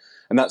problem.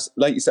 And that's,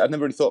 like you said, I'd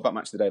never really thought about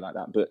Match of the Day like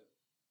that, but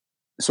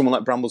someone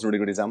like Bramble's a really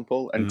good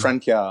example. And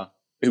Tranchiar,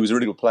 who was a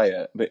really good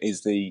player, but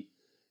is the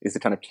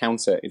kind of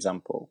counter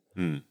example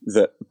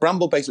that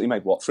Bramble basically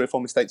made 3 or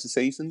 4 mistakes a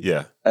season.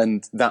 Yeah.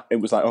 And that it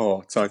was like,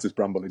 oh, Titus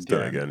Bramble is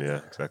done again.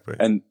 Yeah, exactly.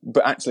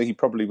 But actually he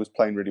probably was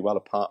playing really well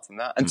apart from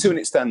that. And to an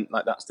extent,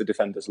 like that's the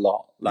defender's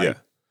lot. Like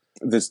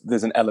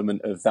there's an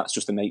element of that's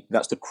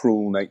the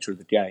cruel nature of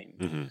the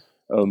game.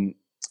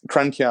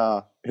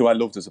 Tranchiar, who I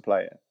loved as a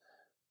player,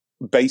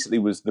 basically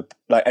was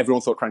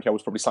everyone thought Tranchiar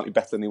was probably slightly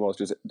better than he was,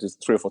 just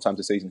 3 or 4 times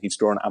a season he'd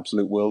score an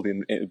absolute world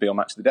and it would be on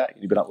Match of the Day.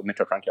 And you'd be like, well,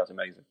 Nitro Tranchiar's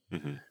amazing.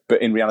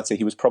 But in reality,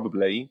 he was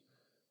probably...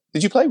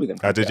 Did you play with him?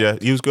 I did, yeah.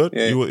 He was good.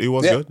 Yeah. He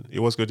was good. He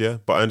was good, yeah.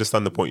 But I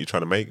understand the point you're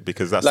trying to make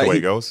because that's the way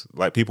it goes.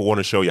 Like, people want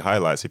to show you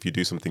highlights if you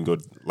do something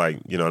good, like,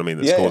 you know what I mean,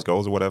 that scores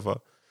goals or whatever.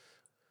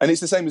 And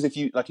it's the same as if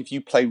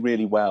you play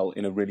really well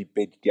in a really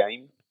big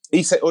game,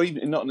 or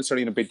even not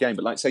necessarily in a big game,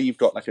 but like say you've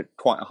got like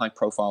quite a high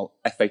profile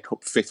FA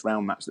Cup 5th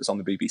round match that's on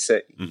the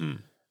BBC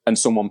and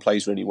someone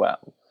plays really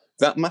well,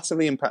 that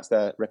massively impacts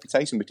their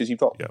reputation because you've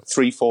got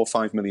 3, 4,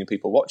 5 million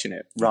people watching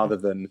it rather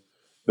than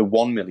the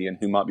 1 million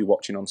who might be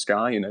watching on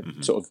Sky in a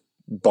sort of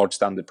bodge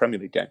standard Premier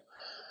League game.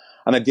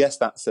 And I guess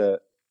that's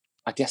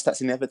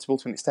inevitable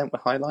to an extent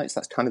with highlights.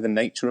 That's kind of the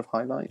nature of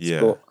highlights.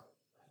 Yeah. But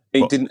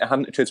it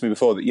hadn't occurred to me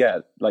before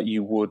that like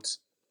you would,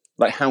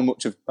 like how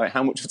much of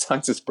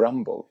Titus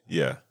Bramble,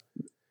 the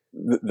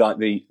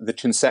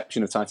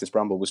conception of Titus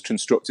Bramble was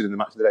constructed in the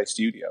Match of the Day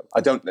studio.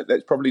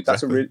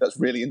 That's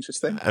really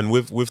interesting. And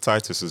with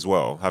Titus as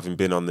well, having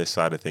been on this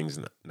side of things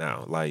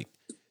now, like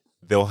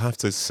they'll have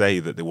to say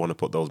that they want to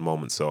put those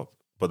moments up,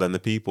 but then the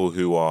people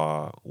who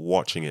are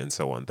watching it and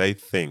so on, they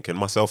think, and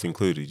myself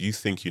included, you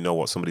think you know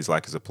what somebody's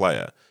like as a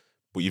player,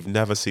 but you've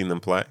never seen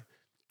them play.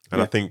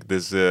 And I think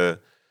there's a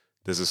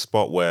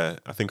spot where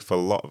I think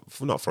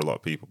not for a lot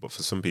of people, but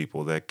for some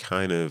people, they're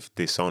kind of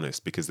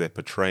dishonest because they're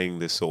portraying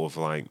this sort of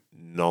like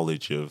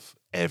knowledge of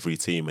every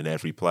team and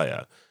every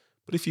player.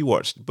 But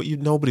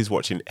nobody's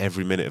watching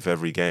every minute of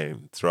every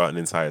game throughout an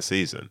entire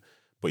season.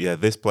 But yeah,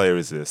 this player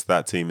is this,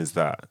 that team is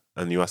that.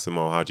 And you ask them,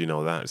 oh, how do you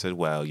know that? It says,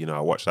 well,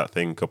 I watched that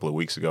thing a couple of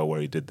weeks ago where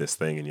he did this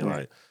thing. And you're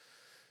like,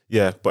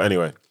 yeah, but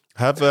anyway.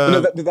 That's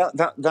kind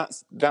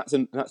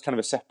of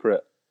a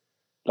separate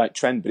like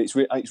trend, but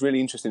it's really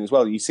interesting as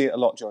well. You see it a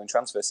lot during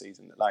transfer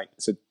season. Like,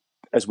 so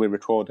as we're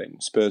recording,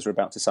 Spurs are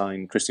about to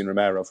sign Christian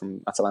Romero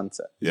from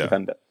Atalanta,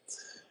 defender,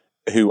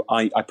 who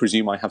I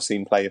presume I have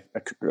seen play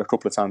a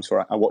couple of times.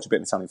 I watched a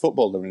bit of Italian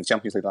football. They were in the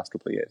Champions League the last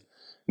couple of years.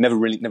 Never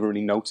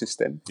really noticed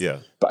him. Yeah,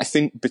 but I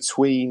think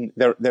between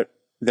the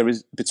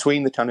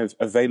kind of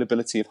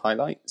availability of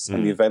highlights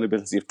and the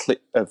availability of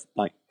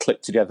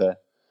clip together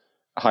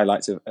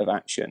highlights of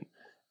action,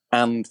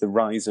 and the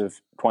rise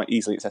of quite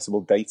easily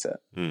accessible data.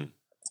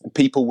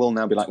 People will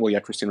now be like, well, yeah,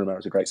 Christian Romero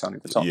is a great signing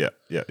for Tottenham.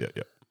 Yeah.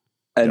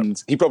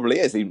 And he probably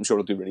is. I'm sure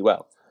he'll do really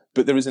well.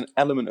 But there is an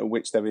element at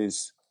which there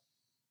is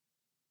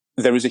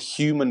a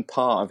human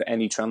part of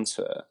any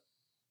transfer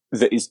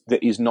that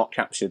is not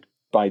captured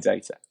by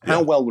data.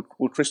 How well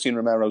would Christian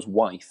Romero's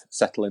wife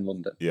settle in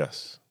London?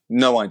 Yes.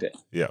 No idea.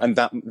 Yeah. And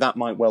that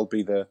might well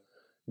be the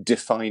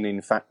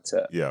defining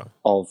factor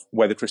of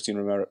whether Christian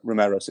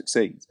Romero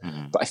succeeds.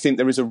 But I think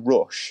there is a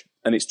rush,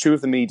 and it's true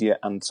of the media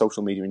and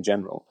social media in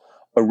general,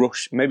 a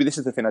rush, maybe this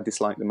is the thing I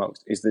dislike the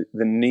most, is the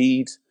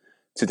need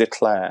to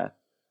declare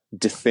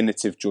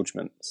definitive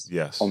judgments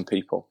on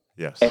people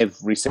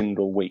every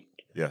single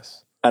week.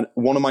 Yes. And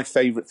one of my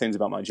favourite things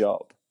about my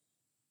job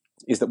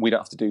is that we don't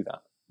have to do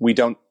that. We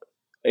don't...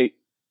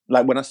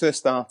 like when I first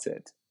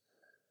started,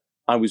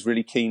 I was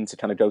really keen to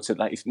kind of go to...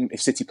 like if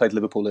City played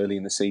Liverpool early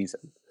in the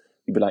season,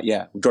 you'd be like,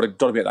 yeah, we've got to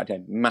be at that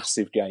game.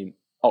 Massive game.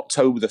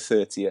 October the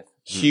 30th.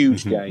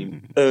 Huge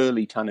game.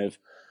 Early kind of...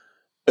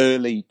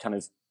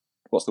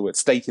 what's the word?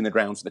 Stake in the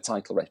ground for the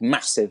title race.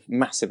 Massive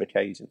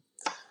occasion.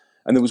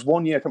 And there was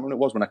one year, I can't remember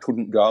what it was, when I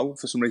couldn't go.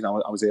 For some reason,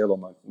 I was ill, or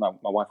my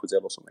wife was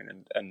ill or something.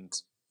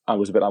 And I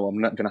was a bit like, well, I'm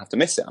not going to have to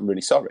miss it. I'm really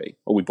sorry.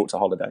 Or we booked a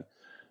holiday.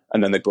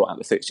 And then they brought out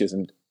the fixtures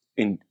and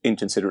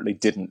inconsiderately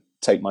didn't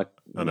take my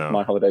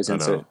holidays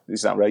into...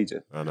 This is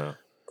outrageous. I know.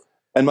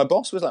 And my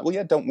boss was like, well,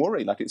 yeah, don't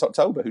worry. Like, it's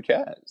October. Who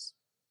cares?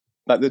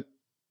 And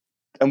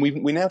we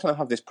now kind of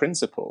have this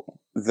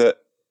principle that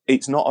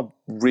it's not a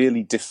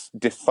really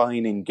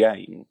defining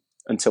game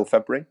until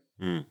February.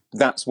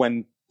 That's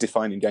when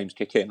defining games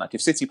kick in. Like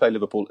if City play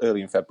Liverpool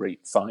early in February,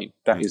 fine.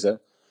 That is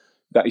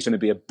going to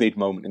be a big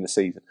moment in the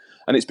season.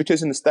 And it's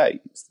because in the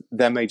States,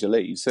 their major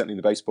leagues, certainly in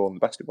the baseball and the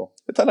basketball,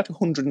 they play like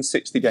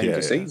 160 games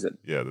a season.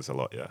 Yeah, there's a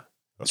lot,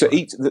 So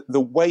the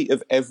weight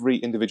of every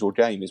individual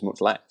game is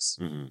much less.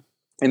 Mm-hmm.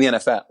 In the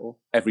NFL,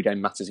 every game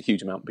matters a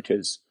huge amount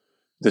because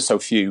there's so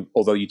few,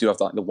 although you do have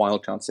like the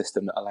wildcard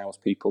system that allows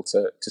people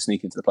to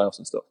sneak into the playoffs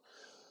and stuff.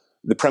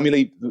 The Premier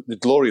League, the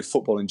glory of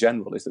football in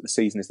general is that the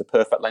season is the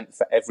perfect length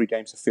for every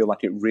game to feel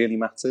like it really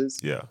matters,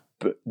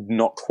 but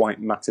not quite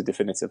matter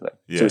definitively.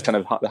 So it's kind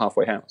of the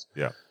halfway house.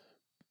 Yeah.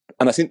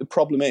 And I think the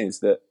problem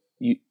is that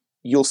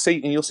you'll see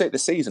it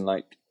this season,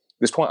 like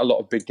there's quite a lot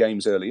of big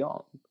games early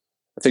on.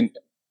 I think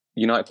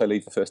United play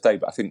Leeds the first day,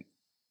 but I think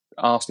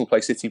Arsenal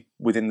play City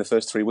within the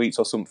first 3 weeks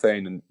or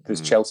something, and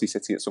there's Chelsea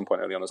City at some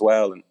point early on as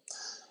well. And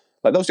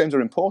like those games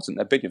are important;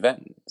 they're big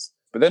events,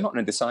 but they're not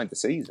going to decide the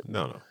season.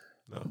 No.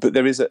 But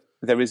there is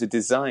a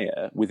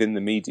desire within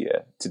the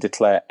media to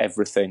declare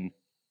everything.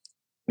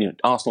 You know,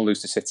 Arsenal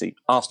lose to City,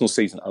 Arsenal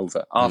season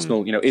over.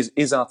 Arsenal, you know, is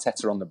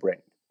Arteta on the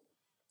brink?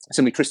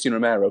 Suddenly, Christian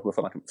Romero, who I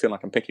feel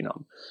like I'm picking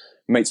on,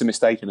 makes a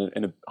mistake in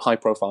a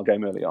high-profile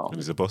game early on.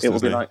 He's a bust, it will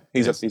be like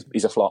he's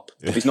a flop.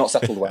 Yeah. He's not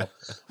settled well,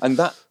 and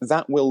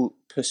that will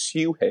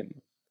pursue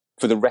him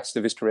for the rest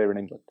of his career in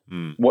England.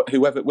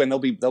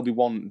 When there'll be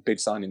one big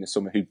signing this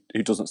summer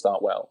who doesn't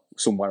start well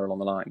somewhere along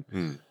the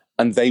line,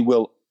 and they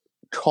will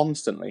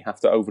constantly have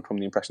to overcome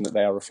the impression that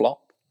they are a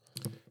flop.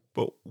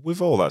 But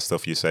with all that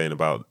stuff you're saying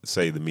about,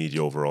 say, the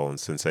media overall and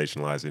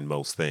sensationalizing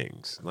most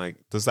things, like,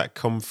 does that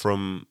come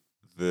from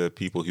the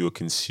people who are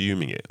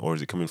consuming it, or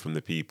is it coming from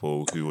the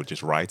people who are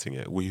just writing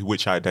it?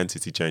 Which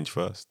identity changed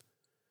first?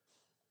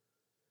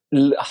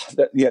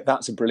 Yeah,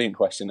 that's a brilliant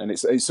question, and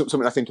it's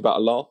something I think about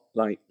a lot.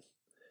 Like,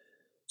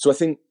 so I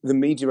think the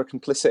media are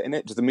complicit in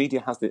it. The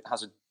media has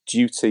a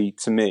duty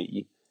to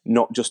me,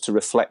 not just to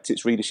reflect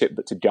its readership,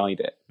 but to guide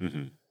it.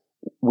 Mm-hmm.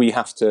 We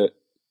have to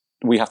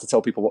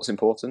tell people what's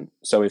important.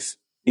 So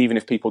even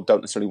if people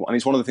don't necessarily want, and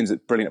it's one of the things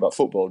that's brilliant about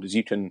football is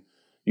you can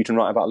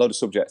write about a load of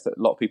subjects that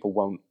a lot of people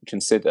won't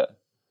consider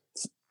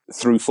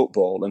through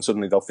football, and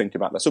suddenly they'll think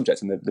about their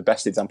subject. And the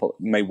best example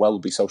may well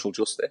be social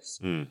justice.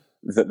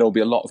 That there'll be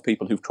a lot of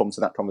people who've come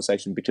to that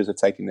conversation because of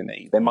taking the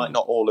knee. They might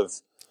not all have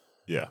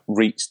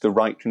reached the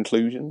right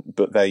conclusion,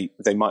 but they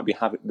might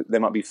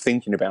be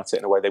thinking about it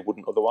in a way they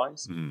wouldn't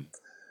otherwise.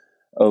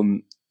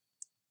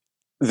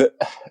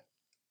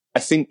 I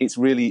think it's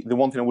really the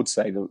one thing I would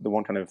say, the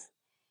one kind of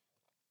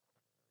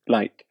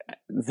like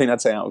thing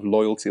I'd say out of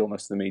loyalty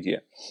almost to the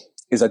media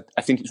is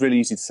I think it's really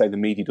easy to say the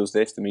media does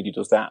this, the media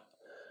does that.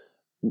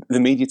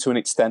 The media to an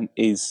extent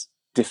is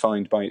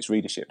defined by its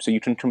readership. So you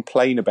can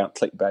complain about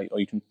clickbait, or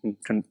you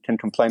can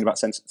complain about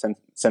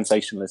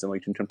sensationalism, or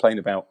you can complain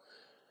about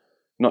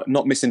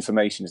not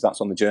misinformation, as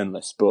that's on the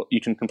journalists, but you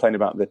can complain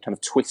about the kind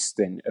of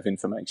twisting of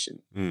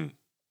information.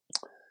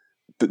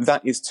 But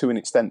that is to an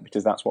extent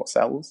because that's what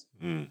sells.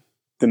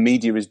 The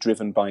media is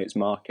driven by its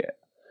market.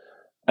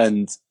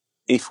 And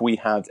if we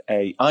had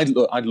I'd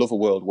love a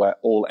world where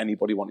all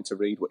anybody wanted to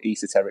read were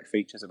esoteric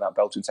features about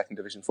Belgian second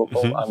division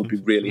football. I would be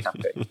really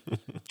happy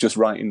just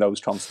writing those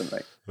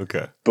constantly.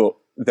 Okay. But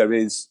there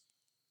is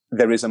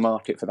a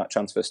market for that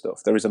transfer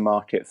stuff. There is a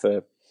market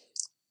for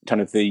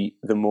kind of the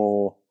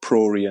more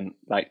prurient,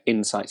 like,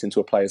 insights into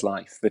a player's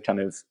life, the kind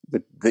of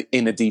the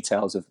inner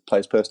details of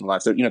players' personal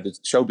lives. So, you know, the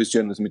showbiz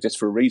journalism exists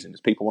for a reason,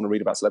 because people want to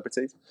read about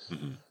celebrities.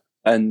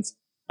 And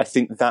I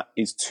think that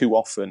is too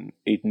often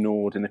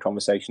ignored in the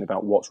conversation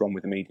about what's wrong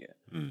with the media.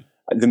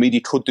 The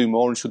media could do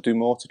more and should do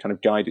more to kind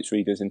of guide its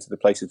readers into the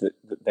places that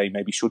they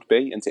maybe should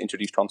be, and to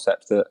introduce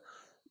concepts that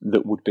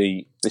would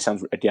be, this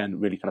sounds, again,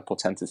 really kind of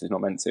portentous, it's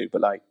not meant to, but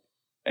like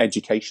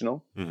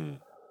educational.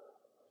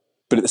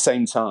 But at the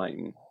same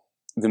time,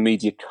 the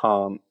media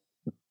can't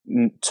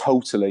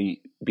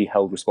totally be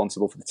held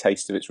responsible for the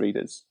taste of its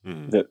readers.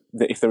 That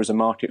if there is a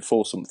market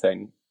for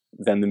something,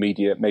 then the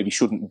media maybe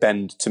shouldn't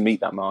bend to meet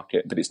that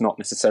market, but it's not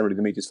necessarily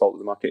the media's fault that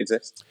the market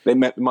exists. It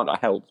might not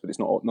help, but it's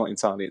not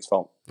entirely its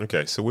fault.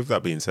 Okay, so with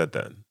that being said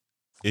then,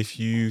 if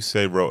you,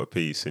 say, wrote a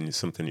piece and it's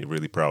something you're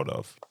really proud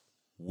of,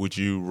 would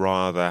you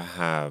rather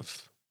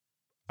have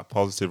a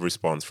positive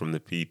response from the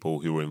people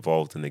who were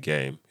involved in the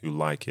game, who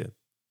like it,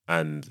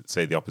 and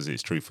say the opposite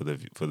is true for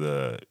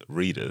the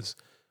readers,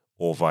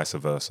 or vice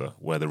versa,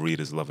 where the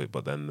readers love it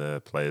but then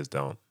the players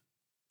don't?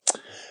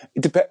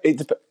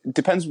 It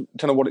depends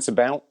kind of what it's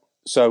about.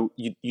 So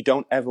you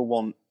don't ever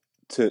want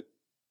to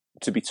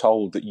be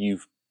told that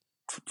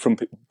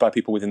by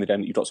people within the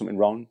game that you've got something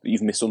wrong, that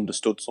you've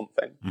misunderstood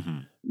something,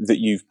 that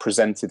you've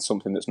presented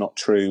something that's not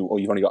true, or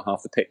you've only got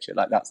half the picture.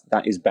 Like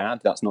that is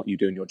bad. That's not you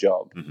doing your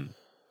job.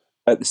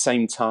 At the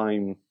same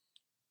time,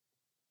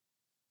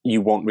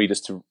 you want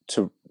readers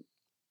to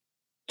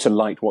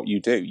like what you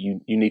do.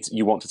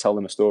 You want to tell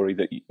them a story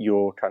that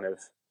you're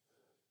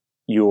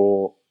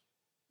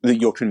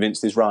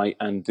convinced is right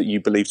and that you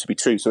believe to be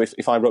true. So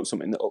if I wrote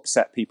something that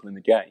upset people in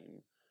the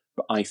game,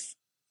 but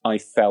I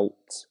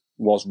felt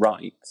was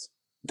right,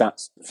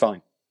 that's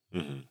fine.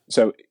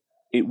 So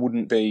it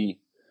wouldn't be,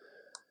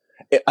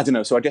 I don't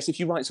know. So I guess if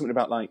you write something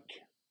about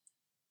like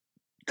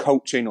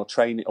coaching or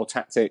training or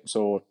tactics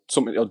or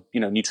something, or,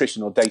 you know,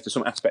 nutrition or data,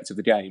 some aspect of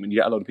the game, and you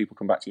get a lot of people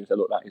come back to you and say,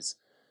 look,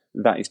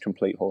 that is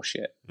complete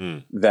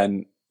horseshit,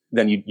 then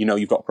then you know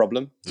you've got a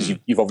problem because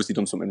you've obviously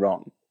done something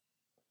wrong.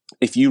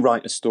 If you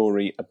write a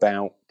story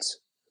about,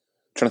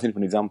 I'm trying to think of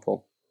an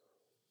example.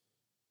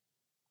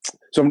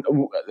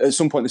 So at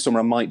some point this summer,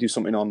 I might do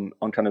something on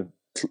kind of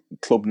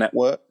club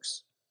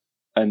networks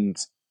and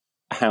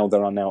how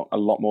there are now a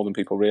lot more than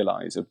people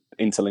realise of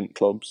interlinked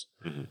clubs.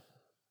 Mm-hmm.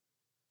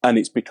 And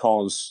it's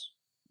because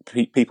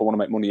people want to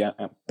make money out.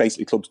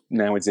 Basically, clubs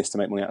now exist to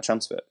make money out of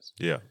transfers.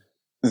 Yeah,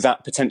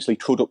 that potentially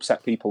could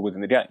upset people within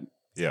the game.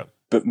 Yeah,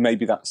 but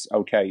maybe that's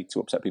okay to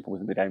upset people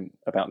within the game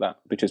about that,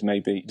 because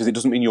maybe it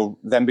doesn't mean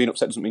them being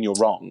upset doesn't mean you're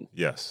wrong.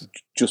 Yes, it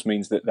just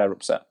means that they're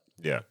upset.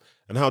 Yeah,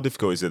 and how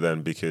difficult is it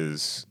then?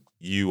 Because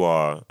you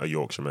are a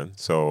Yorkshireman,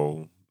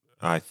 so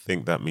I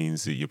think that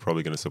means that you're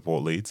probably going to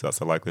support Leeds. That's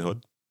the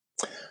likelihood.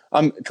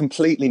 I'm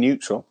completely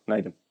neutral,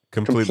 Nathan.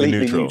 Completely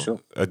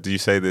neutral. Do you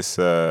say this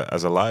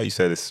as a lie? You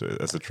say this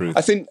as the truth?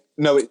 I think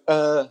no.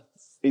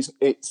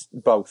 It's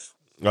both.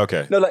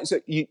 Okay. No, like so.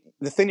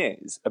 The thing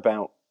is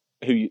about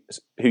who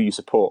you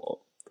support.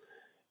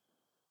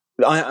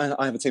 I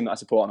have a team that I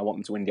support, and I want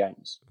them to win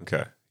games.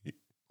 Okay.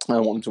 I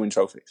want them to win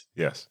trophies.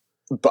 Yes.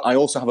 But I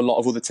also have a lot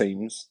of other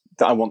teams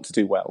that I want to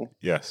do well.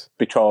 Yes.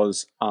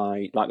 Because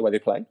I like the way they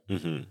play.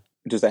 Mm-hmm.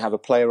 Because they have a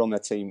player on their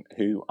team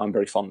who I'm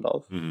very fond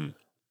of. Mm-hmm.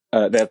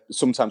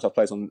 Sometimes have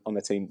players on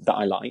their team that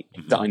I like,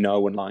 mm-hmm. that I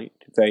know and like.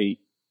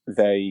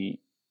 They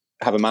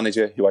have a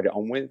manager who I get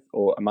on with,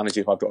 or a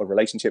manager who I've got a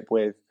relationship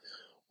with,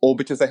 or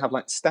because they have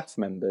like staff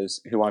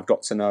members who I've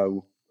got to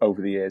know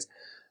over the years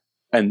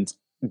and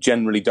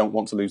generally don't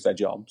want to lose their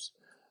jobs,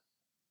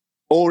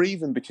 or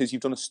even because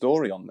you've done a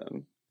story on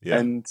them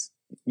and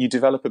you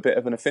develop a bit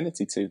of an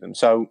affinity to them.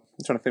 So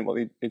I'm trying to think what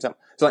the example.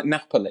 So like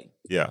Napoli.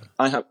 Yeah,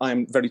 I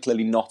am very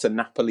clearly not a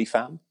Napoli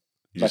fan.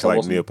 You just like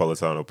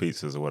Neapolitano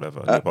pizzas or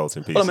whatever,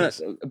 Neapolitan pizzas. Well, I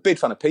mean, a big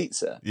fan of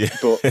pizza,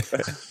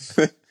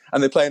 but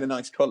and they play in a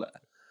nice colour.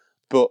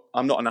 But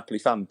I'm not a Napoli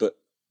fan. But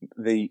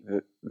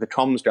the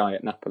comms guy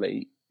at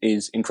Napoli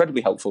is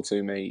incredibly helpful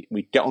to me.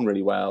 We get on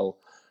really well.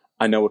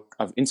 I know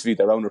I've interviewed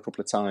their owner a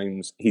couple of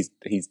times. He's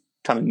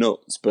kind of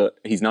nuts, but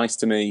he's nice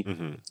to me.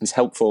 Mm-hmm. He's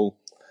helpful.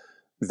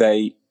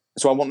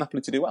 So I want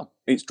Napoli to do well.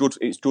 It's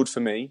good for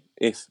me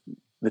if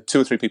the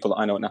 2 or 3 people that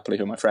I know at Napoli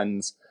who are my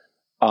friends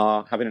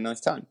are having a nice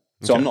time.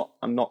 So okay.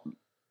 I'm not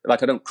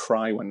like, I don't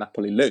cry when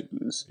Napoli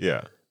lose.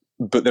 Yeah.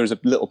 But there's a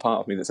little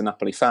part of me that's a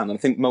Napoli fan. And I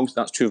think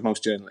that's true of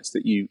most journalists,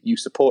 that you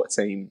support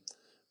a team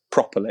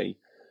properly,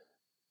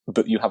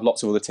 but you have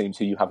lots of other teams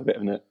who you have a bit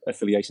of an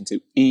affiliation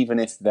to, even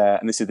if they're,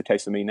 and this is the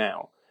case for me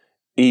now,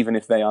 even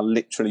if they are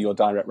literally your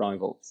direct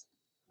rivals.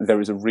 There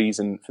is a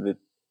reason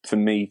for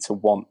me to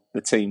want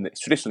the team that's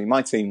traditionally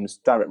my team's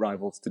direct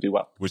rivals to do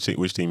well. Which team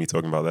are you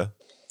talking about there?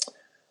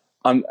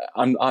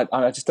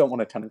 I just don't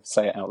want to kind of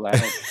say it out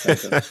loud.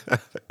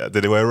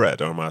 Did they wear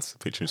red, or am I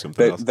picturing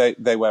something else?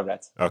 They wear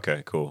red.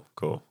 Okay, cool.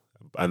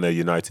 And they're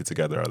united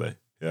together, are they?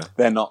 Yeah.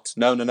 They're not.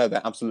 No,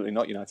 they're absolutely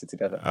not united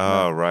together.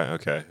 Oh, no. Right,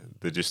 okay.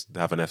 They just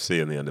have an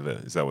FC in the end of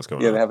it. Is that what's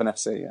going on? Yeah, they have an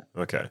FC,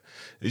 yeah. Okay.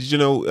 Did you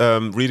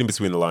know, reading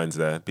between the lines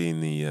there,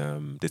 being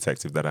the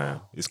detective that I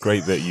am, it's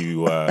great that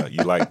you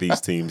like these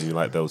teams and you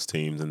like those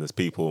teams, and there's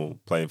people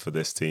playing for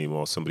this team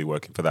or somebody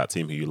working for that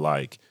team who you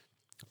like.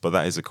 But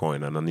that is a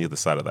coin, and on the other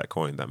side of that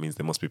coin, that means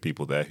there must be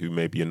people there who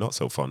maybe you're not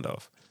so fond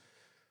of.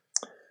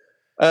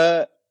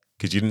 Because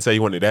you didn't say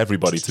you wanted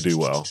everybody to do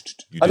well.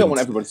 I don't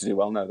want everybody to do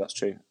well. No, that's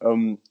true.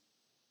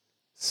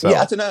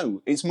 Yeah, I don't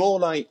know. It's more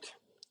like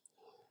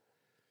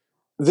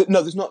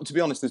no. There's not. To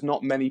be honest, there's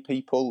not many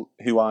people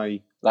who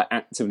I like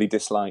actively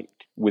dislike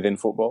within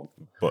football.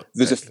 But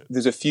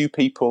there's a few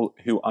people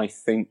who I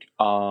think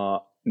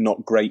are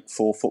not great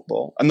for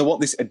football. And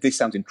this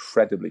sounds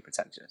incredibly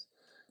pretentious.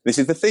 This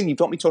is the thing. You've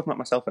got me talking about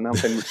myself, and now I'm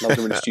saying loads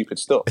of really stupid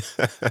stuff.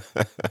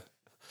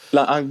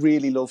 Like, I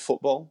really love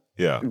football.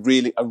 Yeah.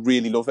 I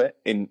really love it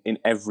in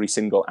every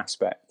single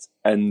aspect.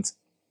 And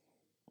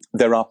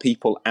there are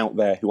people out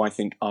there who I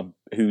think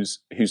whose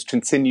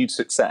continued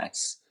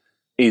success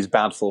is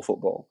bad for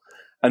football.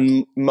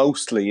 And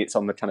mostly it's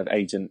on the kind of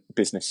agent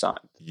business side.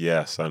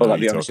 Yes, I know what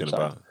you're talking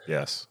about.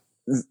 Yes.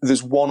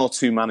 There's 1 or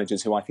 2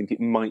 managers who I think it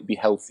might be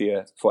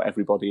healthier for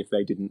everybody if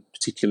they didn't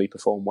particularly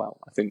perform well.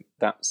 I think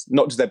that's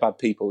not just they're bad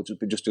people,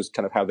 but just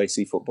kind of how they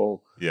see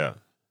football. Yeah,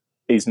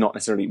 is not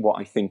necessarily what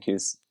I think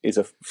is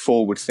a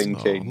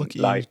forward-thinking,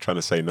 like trying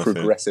to say nothing,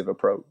 progressive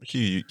approach.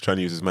 You trying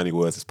to use as many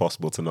words as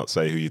possible to not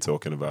say who you're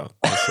talking about.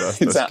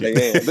 Exactly,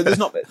 yeah. But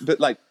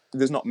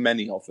there's not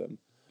many of them.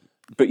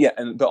 But yeah,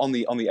 but on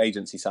the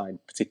agency side,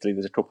 particularly,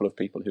 there's a couple of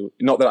people who,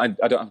 not that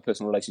I don't have a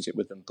personal relationship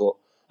with them,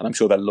 and I'm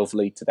sure they're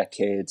lovely to their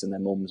kids and their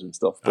mums and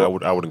stuff. But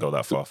I wouldn't go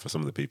that far for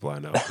some of the people I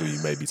know who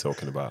you may be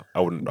talking about.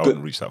 I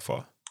wouldn't reach that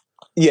far.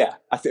 Yeah,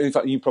 I think in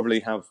fact you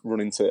probably have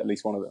run into at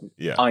least one of them.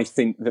 Yeah, I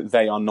think that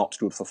they are not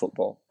good for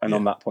football, and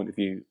on that point of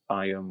view,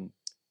 I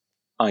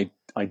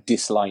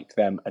dislike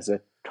them as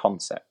a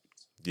concept.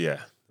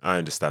 Yeah, I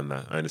understand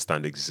that. I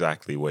understand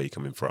exactly where you're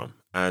coming from.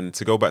 And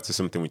to go back to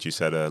something which you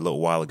said a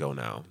little while ago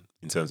now,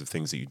 in terms of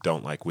things that you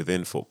don't like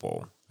within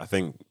football, I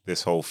think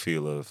this whole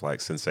feel of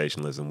like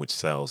sensationalism which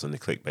sells and the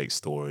clickbait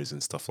stories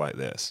and stuff like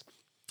this,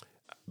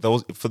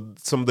 those for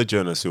some of the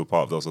journalists who are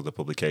part of those other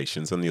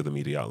publications and the other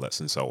media outlets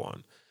and so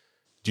on,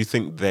 do you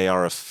think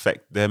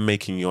they're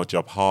making your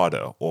job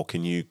harder, or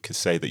can you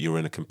say that you're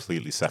in a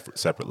completely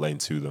separate lane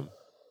to them?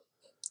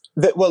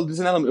 Well, there's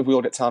an element of we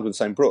all get tarred with the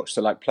same brush.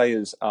 So, like,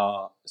 players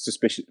are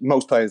suspicious.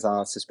 Most players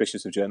are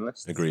suspicious of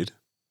journalists. Agreed.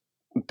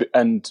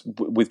 And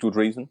with good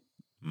reason.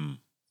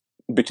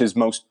 Because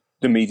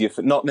the media,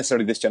 not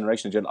necessarily this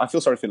generation of journalists, I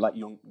feel sorry for like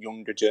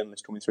younger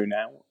journalists coming through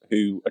now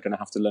who are going to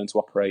have to learn to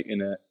operate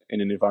in an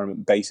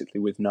environment basically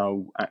with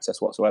no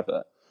access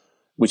whatsoever,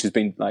 which has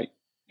been like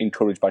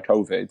encouraged by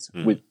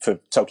COVID for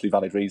totally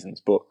valid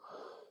reasons. But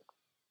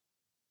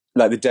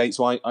like the dates,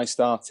 so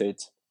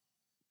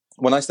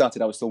when I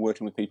started, I was still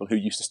working with people who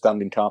used to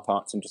stand in car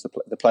parks and just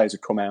the players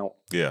would come out.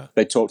 Yeah.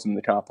 They'd talk to them in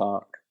the car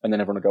park and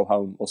then everyone would go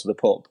home or to the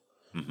pub.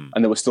 Mm-hmm.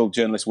 And there were still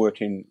journalists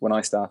working when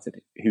I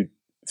started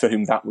for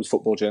whom that was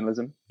football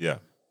journalism. Yeah.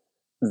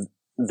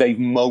 They've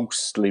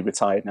mostly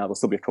retired now. There'll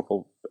still be a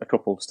couple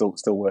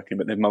still working,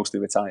 but they've mostly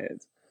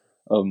retired.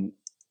 The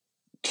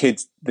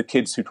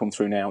kids who come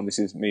through now, and this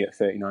is me at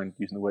 39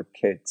 using the word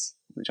kids,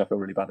 which I feel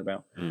really bad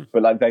about,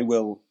 but like they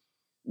will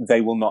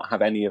not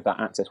have any of that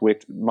access.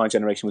 My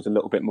generation was a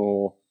little bit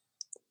more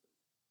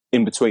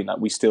in between. Like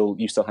you still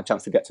had a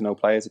chance to get to know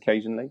players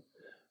occasionally.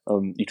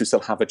 You could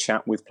still have a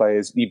chat with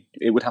players.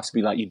 It would have to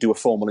be like you do a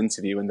formal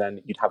interview and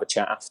then you'd have a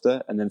chat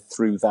after, and then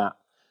through that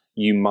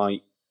you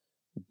might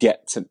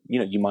get to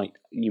you might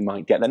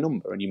get their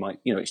number and you might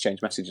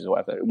exchange messages or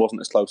whatever. It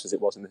wasn't as close as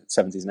it was in the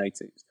 70s and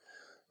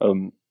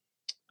 80s.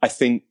 I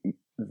think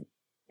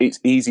it's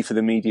easy for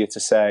the media to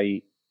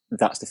say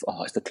it's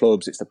the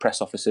clubs, it's the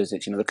press officers,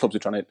 it's the clubs are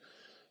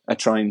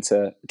trying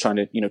to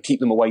keep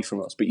them away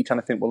from us. But you kind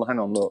of think, well, hang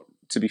on, look.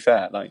 To be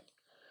fair, like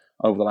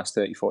over the last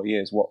 30, 40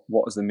 years,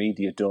 what has the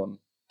media done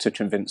to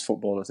convince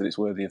footballers that it's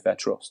worthy of their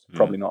trust?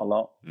 Probably not a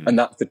lot. And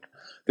that's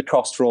the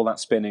cost for all that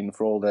spinning,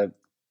 for all the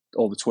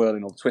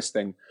twirling, all the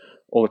twisting,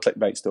 all the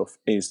clickbait stuff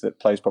is that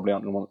players probably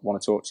aren't going to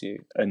want to talk to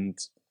you, and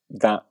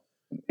that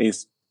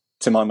is,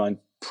 to my mind,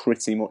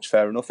 pretty much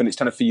fair enough. And it's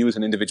kind of for you as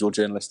an individual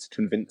journalist to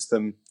convince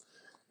them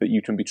that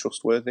you can be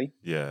trustworthy.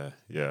 Yeah,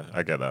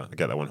 I get that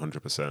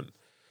 100%.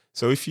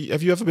 So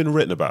have you ever been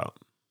written about?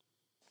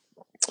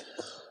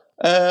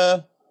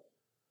 Not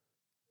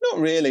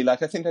really.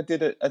 Like I think I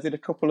did a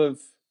couple of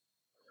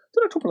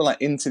like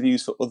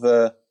interviews for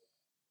other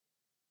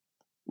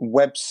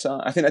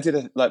websites. I think I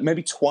did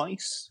maybe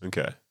twice.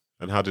 Okay.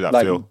 And how did that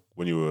feel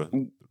when you were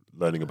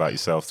learning about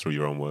yourself through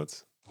your own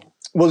words?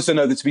 Well, so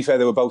no, to be fair,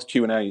 they were both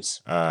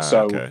Q&As.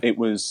 So okay. It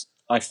was,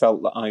 I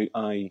felt that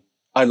I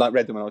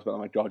read them and I was like, oh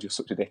my God, you're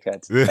such a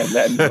dickhead.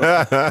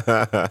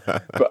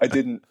 But I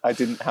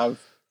didn't have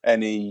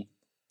any,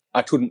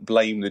 I couldn't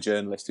blame the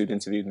journalist who'd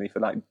interviewed me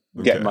for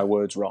getting my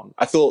words wrong.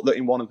 I thought that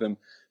in one of them,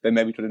 they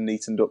maybe could have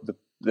neatened up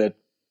the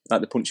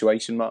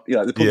punctuation mark.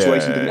 The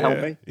punctuation didn't help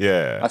me.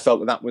 Yeah. I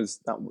felt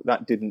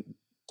that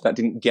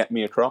didn't get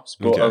me across.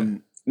 But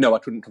no, I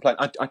couldn't complain.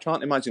 I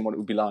can't imagine what it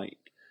would be like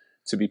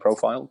to be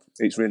profiled.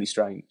 It's really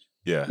strange.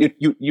 Yeah.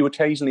 You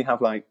occasionally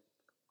have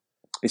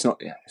it's not.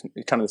 Yeah,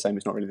 it's kind of the same.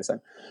 It's not really the same.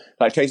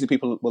 Like occasionally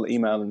people will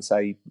email and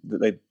say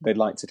that they'd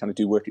like to kind of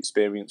do work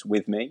experience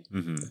with me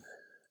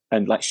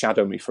and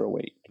shadow me for a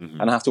week.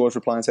 And I have to always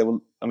reply and say,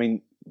 well, I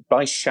mean,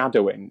 by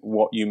shadowing,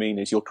 what you mean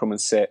is you'll come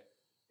and sit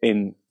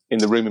in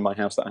the room in my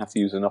house that I have to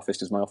use as an office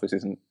because my office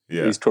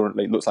is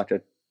currently looks like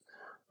a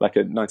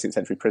 19th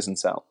century prison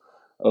cell.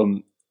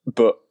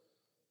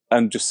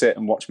 And just sit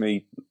and watch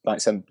me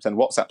send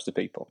WhatsApps to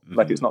people.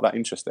 It's not that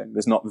interesting.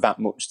 There's not that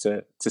much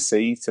to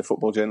see to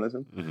football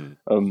journalism.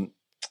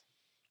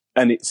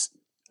 And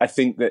I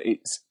think that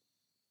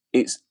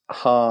it's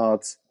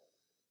hard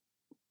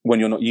when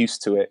you're not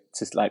used to it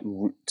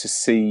to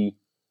see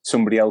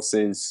somebody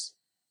else's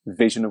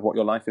vision of what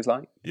your life is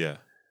like. Yeah.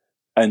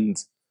 And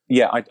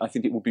I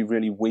think it would be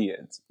really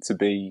weird to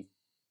be.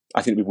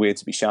 I think it'd be weird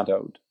to be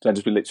shadowed. I'd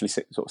just be literally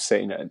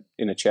sitting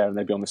in a chair and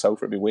they'd be on the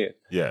sofa. It'd be weird.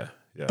 Yeah.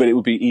 Yeah. But it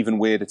would be even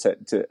weirder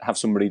to have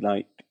somebody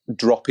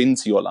drop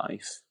into your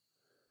life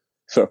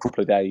for a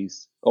couple of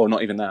days, or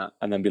not even that,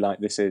 and then be like,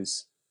 "This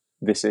is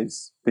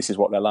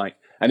what they're like."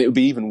 And it would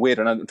be even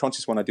weirder. And I'm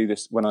conscious when I do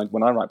this, when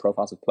I write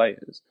profiles of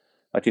players,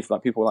 if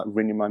people were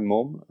ringing my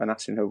mum and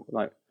asking her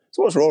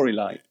so what's Rory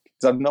like?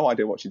 Because I have no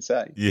idea what she'd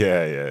say.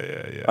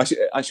 Yeah.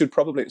 I should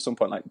probably at some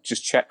point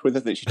just check with her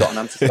that she's got an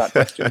answer to that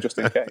question just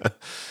in case.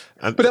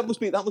 But that must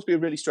be a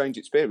really strange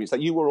experience.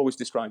 You were always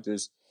described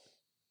as.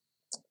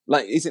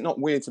 Is it not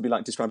weird to be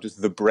described as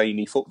the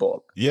brainy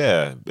footballer?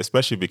 Yeah,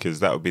 especially because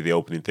that would be the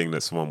opening thing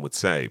that someone would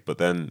say. But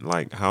then,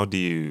 how do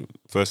you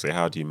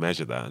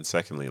measure that? And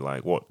secondly,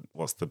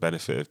 what's the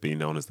benefit of being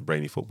known as the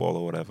brainy footballer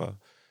or whatever?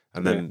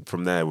 And then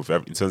from there, in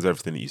terms of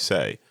everything that you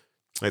say,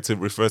 to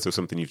refer to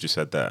something you've just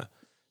said there,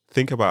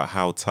 think about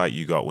how tight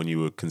you got when you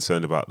were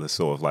concerned about the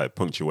sort of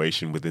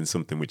punctuation within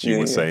something which you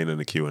were saying in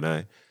the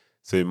Q&A.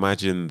 So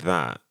imagine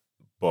that,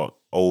 but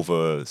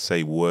over,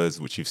 say, words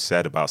which you've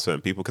said about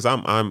certain people. Because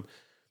I'm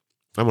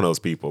one of those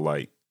people,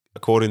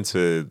 according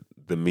to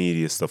the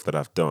media stuff that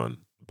I've done,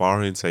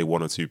 barring, say,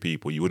 one or two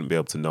people, you wouldn't be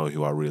able to know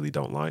who I really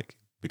don't like.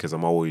 because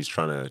I'm always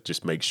trying to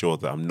just make sure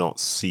that I'm not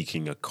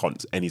seeking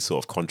any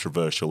sort of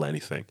controversial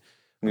anything.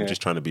 I'm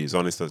just trying to be as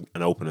honest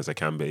and open as I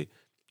can be.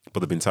 But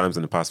there've been times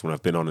in the past when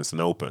I've been honest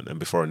and open, and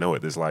before I know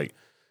it, there's like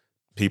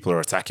people are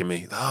attacking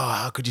me. Oh,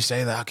 how could you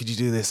say that? How could you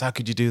do this? How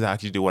could you do that? How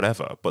could you do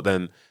whatever? But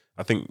then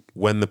I think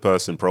when the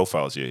person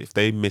profiles you, if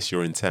they miss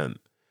your intent,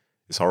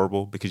 it's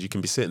horrible, because you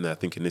can be sitting there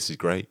thinking this is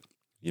great.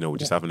 You know, we're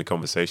just having a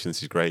conversation.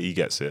 This is great. He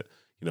gets it.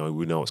 You know,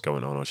 we know what's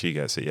going on, or she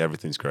gets it. Yeah,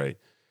 everything's great.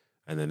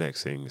 And the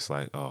next thing, it's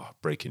like, oh,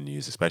 breaking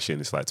news, especially in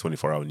this like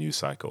 24-hour news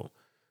cycle.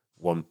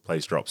 One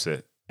place drops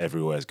it,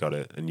 everywhere's got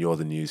it, and you're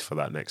the news for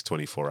that next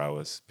 24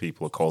 hours.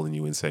 People are calling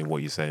you and saying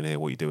what you're saying here,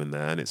 what you're doing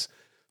there, and it's,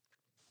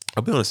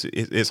 I'll be honest,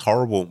 it's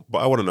horrible. But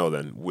I want to know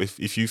then,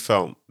 if you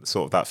felt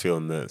sort of that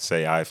feeling that,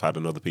 say, I've had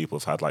and other people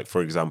have had, like,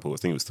 for example, I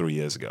think it was 3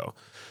 years ago,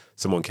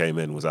 someone came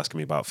in, was asking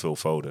me about Phil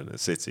Foden at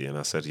City, and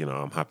I said, you know,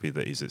 I'm happy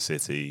that he's at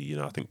City. You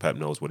know, I think Pep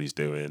knows what he's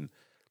doing.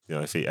 You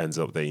know, if he ends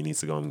up there, he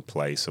needs to go and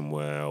play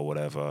somewhere or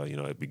whatever. You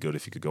know, it'd be good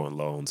if he could go on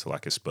loan to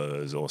like a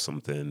Spurs or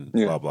something,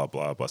 blah, blah,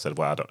 blah. But I said,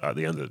 well, at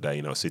the end of the day,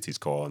 you know, City's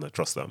call and I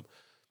trust them.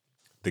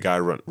 The guy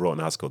wrote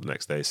an article the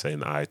next day saying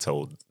that I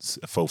told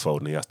Phil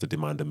Foden he has to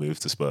demand a move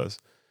to Spurs.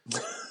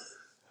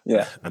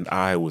 Yeah. And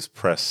I was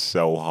pressed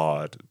so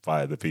hard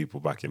by the people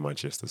back in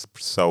Manchester,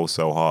 so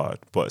hard.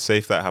 But say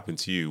if that happened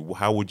to you,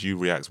 how would you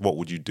react? What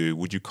would you do?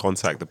 Would you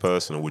contact the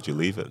person or would you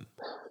leave it?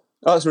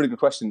 Oh, that's a really good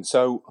question.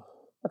 So,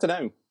 I don't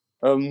know.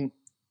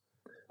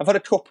 I've had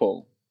a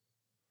couple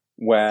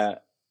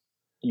where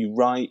you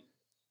write.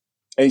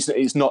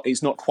 It's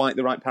not quite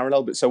the right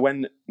parallel, but so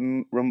when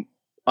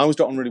I was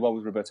got on really well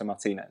with Roberto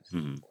Martinez,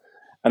 and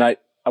I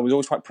was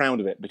always quite proud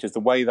of it, because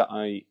the way that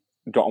I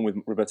got on with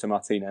Roberto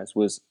Martinez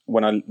was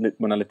when I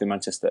lived in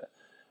Manchester.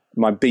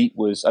 I lived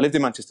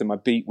in Manchester. My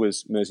beat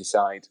was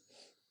Merseyside,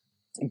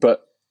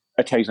 but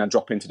occasionally I'd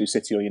drop in to do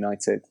City or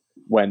United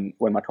when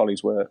my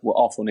colleagues were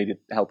off or needed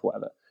help or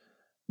whatever.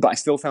 But I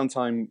still found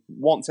time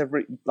once a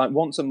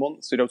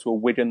month to go to a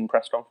Wigan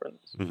press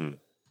conference. Mm-hmm.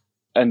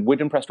 And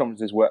Wigan press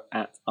conferences were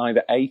at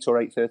either 8 or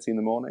 8:30 in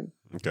the morning.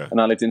 Okay.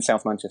 And I lived in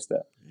South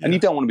Manchester. Yeah. And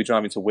you don't want to be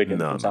driving to Wigan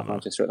from South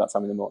Manchester at that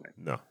time in the morning.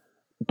 No.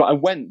 But I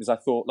went because I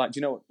thought, like, do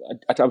you know,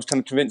 I was kind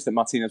of convinced that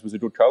Martinez was a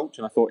good coach,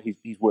 and I thought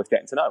he's worth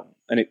getting to know.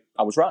 And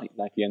I was right.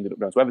 Like, he ended up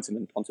going to Everton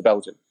and on to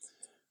Belgium.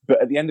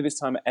 But at the end of his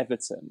time at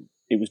Everton,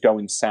 it was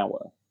going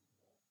sour.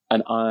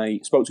 And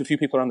I spoke to a few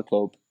people around the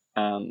club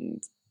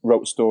and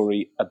wrote a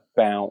story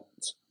about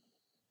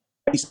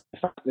the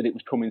fact that it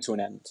was coming to an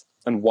end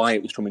and why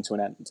it was coming to an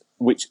end,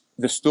 which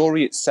the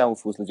story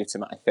itself was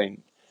legitimate, I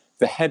think.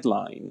 The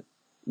headline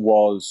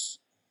was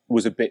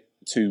a bit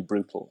too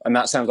brutal. And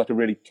that sounds like a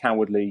really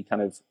cowardly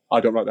kind of, I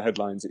don't write the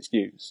headlines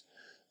excuse.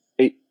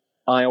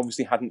 I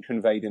obviously hadn't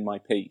conveyed in my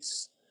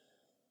piece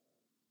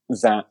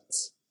that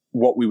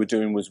what we were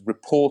doing was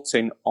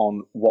reporting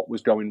on what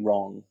was going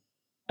wrong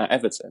at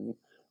Everton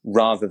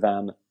rather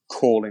than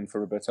calling for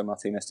Roberto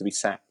Martinez to be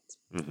sacked.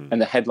 Mm-hmm. And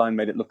the headline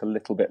made it look a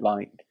little bit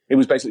like it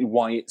was basically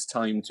why it's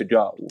time to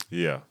go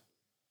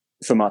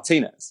for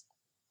Martinez.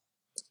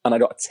 And I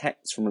got a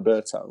text from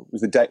Roberto. It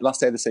was the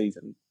last day of the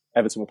season.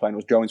 Everton were playing. I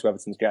was going to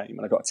Everton's game,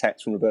 and I got a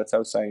text from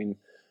Roberto saying,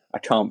 "I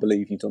can't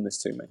believe you've done this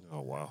to me."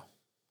 Oh, wow.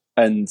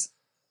 And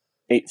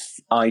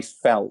I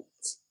felt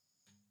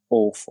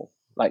awful,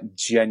 like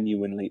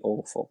genuinely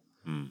awful.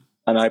 Mm.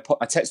 And I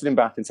texted him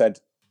back and said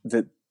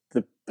that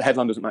the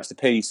headline doesn't match the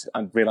piece.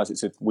 I realise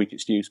it's a weak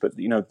excuse, but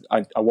you know,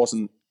 I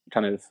wasn't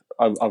kind of.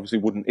 I obviously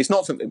wouldn't. It's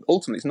not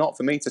ultimately. It's not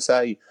for me to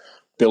say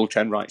Bill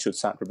Kenwright should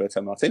sack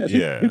Roberto Martinez.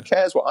 Yeah. Who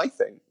cares what I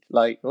think?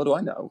 Like, what do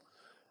I know?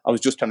 I was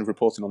just kind of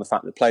reporting on the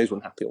fact that players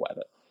weren't happy or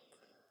whatever.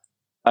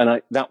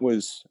 And that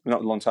was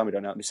not a long time ago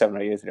now. It was 7 or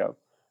 8 years ago,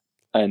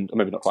 and or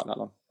maybe not quite that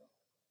long.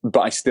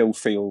 But I still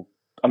feel.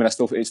 I mean,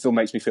 it still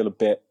makes me feel a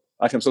bit.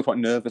 Like I'm still quite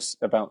nervous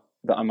about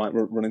that. I might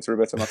run into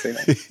Roberto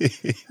Martinez,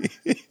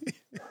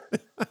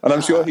 and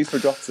I'm sure he's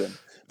forgotten.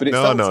 But it's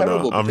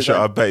no. I'm sure.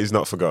 I bet he's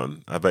not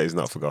forgotten.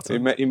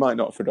 He might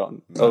not have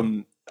forgotten.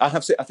 No. I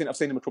think I've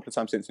seen him a couple of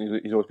times since,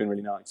 and he's always been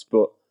really nice.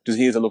 But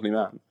he is a lovely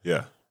man.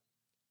 Yeah.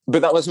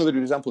 But that was another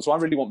good example. So I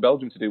really want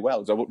Belgium to do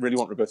well. So I really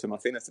want Roberto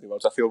Martinez to do well.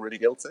 So I feel really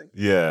guilty.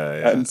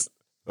 Yeah. And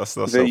that's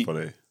so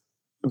funny.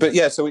 But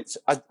yeah, so it's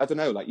I don't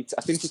know. Like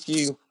I think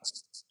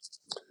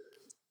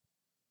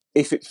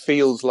if it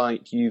feels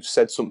like you've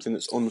said something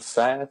that's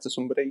unfair to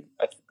somebody,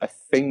 I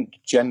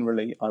think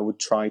generally I would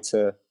try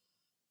to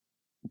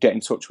get in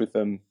touch with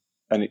them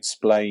and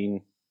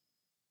explain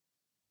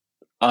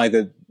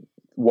either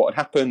what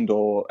had happened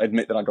or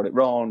admit that I got it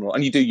wrong.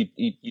 And you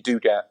do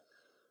get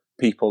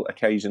people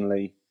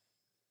occasionally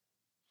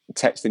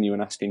texting you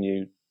and asking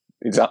you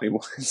exactly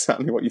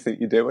what you think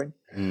you're doing.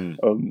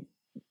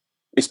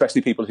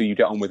 Especially people who you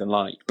get on with and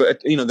like.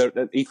 But you know, there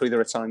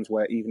are times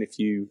where even if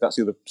that's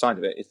the other side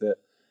of it, is that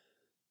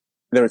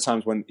there are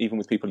times when even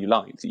with people you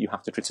like, that you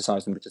have to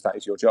criticise them because that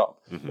is your job.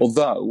 Mm-hmm.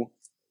 Although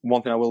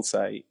one thing I will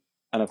say,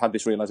 and I've had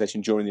this realisation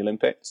during the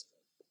Olympics,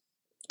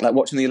 like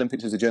watching the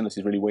Olympics as a journalist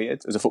is really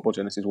weird. As a football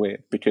journalist is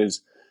weird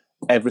because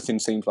everything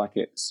seems like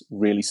it's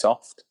really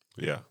soft.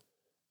 Yeah.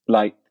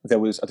 like there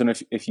was, I don't know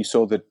if you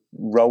saw the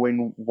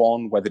rowing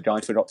one where the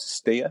guy forgot to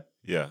steer.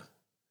 Yeah.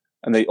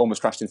 And they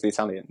almost crashed into the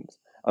Italians.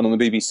 And on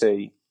the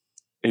BBC,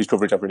 whose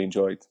coverage I've really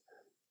enjoyed,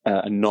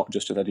 and not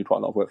just as I do quite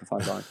a lot of work for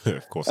Five Live.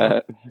 Of course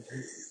not.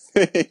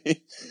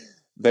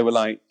 They were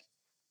like,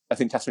 I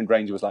think Catherine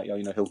Granger was like, "Oh,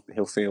 you know,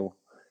 he'll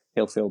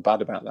feel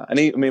bad about that." And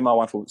me and my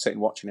wife were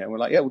sitting watching it, and we're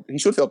like, "Yeah, well, he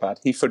should feel bad.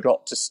 He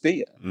forgot to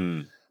steer."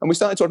 And we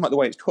started talking about the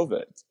way it's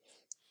covered.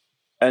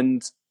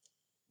 And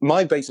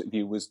my basic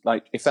view was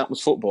like, if that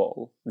was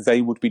football,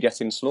 they would be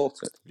getting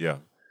slaughtered. Yeah.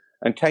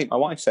 And Kate, my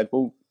wife, said,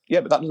 "Well, yeah,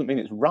 but that doesn't mean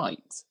it's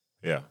right."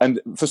 Yeah. And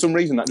for some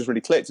reason, that just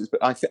really clicked.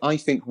 But I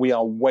think we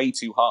are way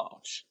too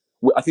harsh.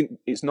 I think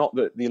it's not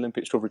that the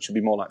Olympics coverage should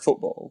be more like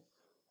football.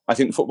 I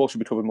think football should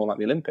be covered more like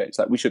the Olympics.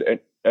 Like we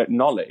should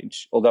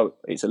acknowledge, although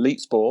it's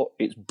elite sport,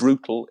 it's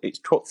brutal, it's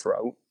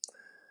cutthroat.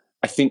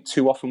 I think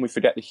too often we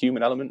forget the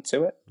human element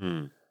to it.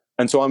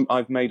 And so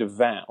I've made a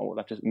vow,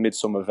 like a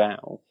midsummer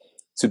vow,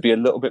 to be a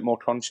little bit more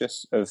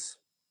conscious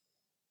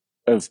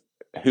of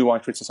who I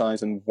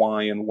criticise and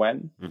why and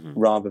when,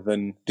 rather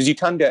than, because you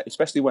can get,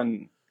 especially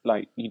when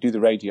like you do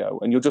the radio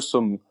and you're just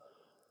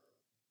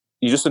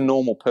a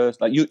normal person.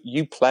 Like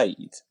you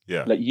played,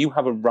 like you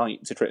have a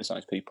right to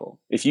criticise people.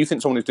 If you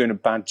think someone is doing a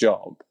bad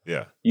job,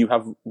 you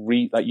have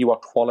you are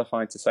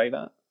qualified to say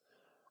that.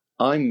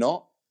 I'm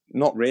not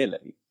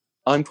really.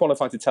 I'm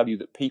qualified to tell you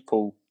that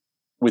people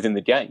within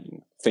the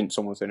game think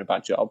someone's doing a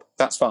bad job.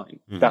 That's fine.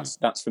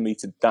 That's for me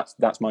to.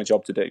 That's my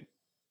job to do.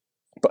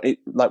 But it,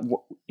 like,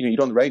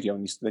 you're on the radio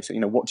and they say,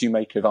 what do you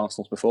make of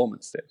Arsenal's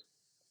performance?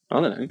 I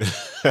don't know.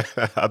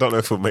 I don't know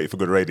if we'll make for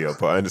good radio,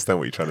 but I understand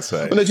what you're trying to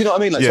say. Well, no, do you know what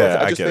I mean? Like, yeah,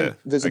 so I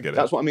just think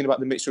that's what I mean about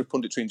the mixture of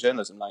punditry and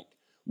journalism. Like,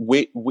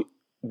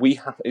 we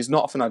have. It's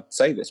not often I'd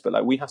say this, but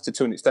like we have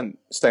to an extent,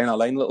 stay in our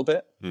lane a little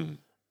bit,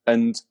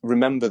 and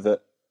remember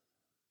that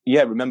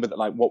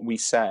like what we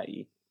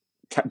say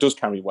does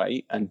carry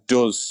weight and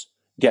does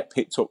get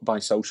picked up by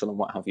social and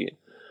what have you,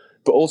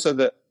 but also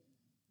that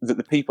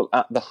the people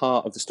at the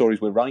heart of the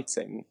stories we're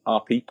writing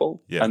are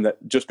people, and that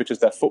just because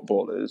they're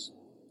footballers,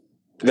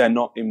 they're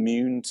not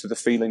immune to the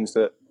feelings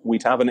that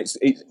we'd have. And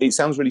it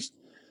sounds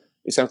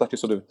like a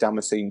sort of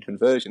Damascene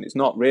conversion. It's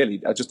not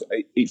really.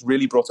 It's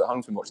really brought it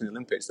home from watching the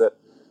Olympics that,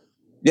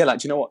 like,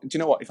 do you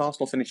know what? If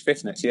Arsenal finish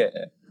fifth next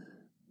year,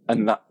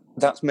 and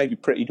that's maybe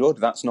pretty good.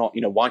 That's not,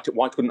 why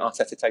couldn't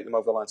Arteta take them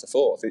over the line to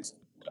fourth? It's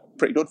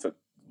pretty good for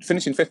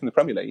finishing fifth in the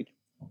Premier League.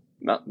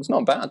 It's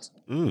not bad.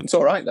 It's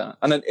all right, that.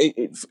 And then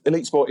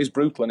elite sport is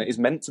brutal, and it is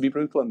meant to be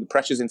brutal, and the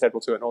pressure's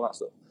integral to it, and all that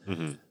stuff.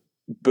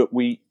 But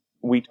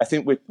I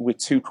think we're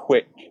too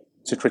quick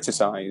to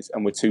criticise,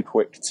 and we're too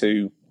quick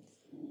to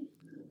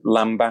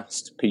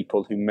lambast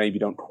people who maybe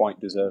don't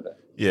quite deserve it.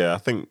 Yeah, I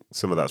think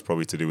some of that's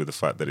probably to do with the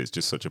fact that it's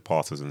just such a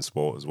partisan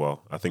sport as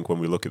well. I think when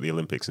we look at the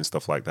Olympics and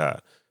stuff like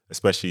that,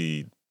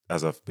 especially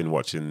as I've been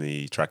watching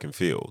the track and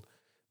field,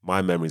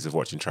 my memories of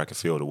watching track and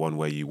field are one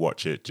where you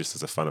watch it just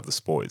as a fan of the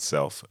sport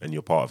itself and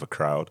you're part of a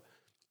crowd,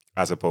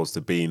 as opposed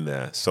to being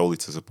there solely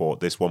to support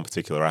this one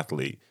particular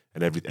athlete,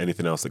 and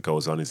anything else that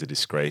goes on is a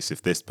disgrace.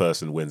 If this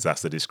person wins,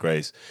 that's a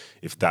disgrace.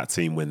 If that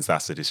team wins,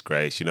 that's a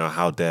disgrace.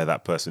 How dare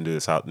that person do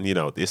this?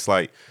 It's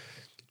like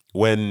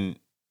when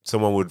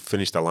someone would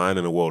finish the line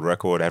in a world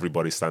record,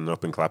 everybody's standing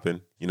up and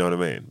clapping. You know what I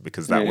mean?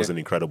 Because that was an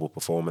incredible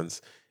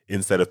performance.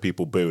 Instead of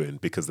people booing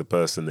because the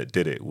person that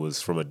did it was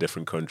from a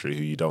different country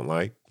who you don't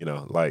like,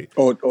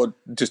 or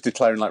just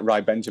declaring like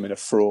Rai Benjamin a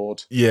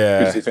fraud. Yeah,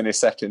 because he finished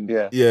second.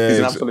 Yeah, he's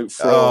an absolute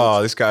fraud.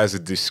 Oh, this guy's a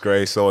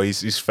disgrace. Oh,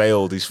 he's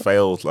failed. He's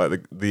failed. Like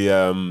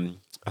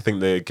I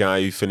think the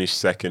guy who finished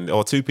second,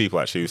 or two people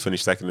actually who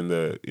finished second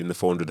in the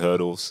 400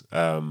 hurdles.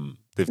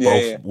 They've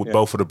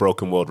both would have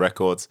broken world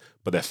records,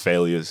 but they're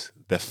failures.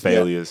 They're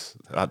failures.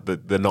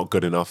 They're not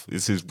good enough.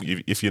 This is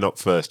if you're not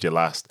first, you're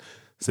last.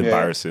 It's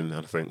embarrassing,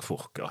 and I think,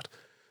 oh God,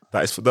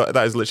 that is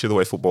literally the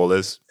way football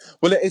is.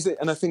 Well, it is,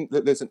 and I think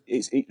that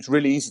it's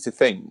really easy to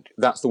think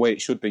that's the way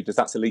it should be because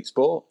that's elite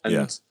sport,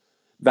 and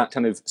that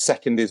kind of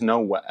second is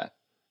nowhere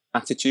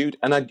attitude.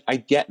 And I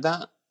get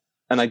that,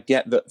 and I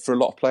get that for a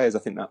lot of players, I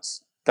think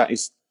that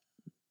is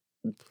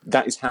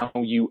how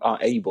you are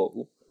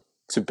able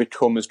to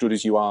become as good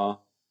as you are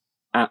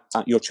at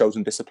your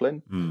chosen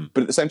discipline.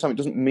 But at the same time, it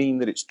doesn't mean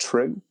that it's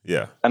true.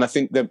 Yeah, and I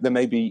think there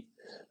may be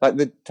like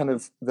the kind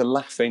of the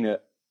laughing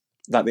at.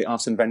 Like the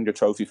Arsene Wenger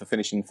trophy for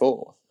finishing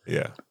fourth.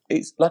 Yeah.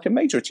 It's like a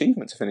major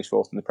achievement to finish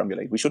fourth in the Premier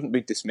League. We shouldn't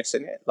be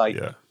dismissing it.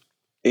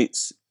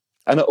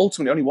 And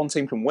ultimately only one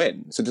team can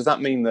win. So does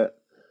that mean that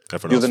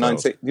the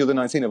other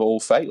 19 have all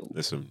failed?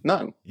 Listen.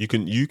 No. You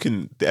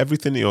can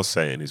everything that you're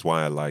saying is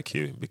why I like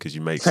you, because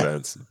you make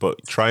sense. But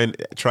try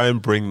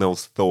and bring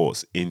those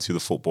thoughts into the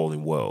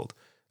footballing world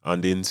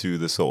and into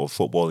the sort of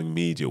footballing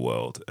media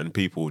world, and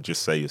people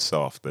just say you're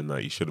soft and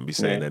that you shouldn't be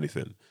saying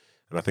anything.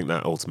 And I think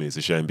that ultimately is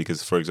a shame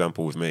because, for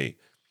example, with me,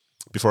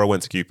 before I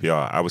went to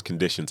QPR, I was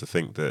conditioned to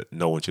think that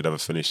no one should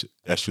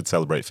should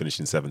celebrate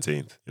finishing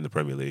 17th in the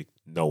Premier League.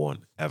 No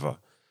one, ever.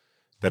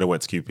 Then I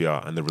went to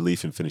QPR, and the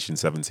relief in finishing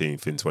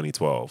 17th in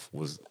 2012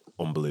 was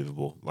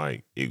unbelievable.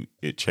 Like,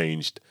 it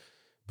changed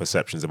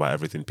perceptions about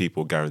everything.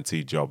 People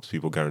guaranteed jobs,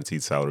 people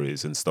guaranteed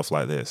salaries and stuff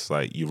like this.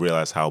 Like you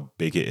realize how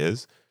big it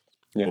is.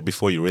 Yeah. But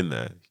before you're in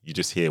there, you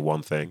just hear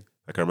one thing.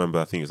 Like I remember,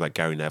 I think it was like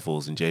Gary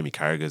Neville's and Jamie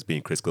Carragher's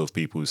being critical of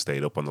people who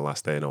stayed up on the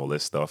last day and all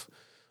this stuff.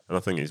 And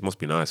I think it must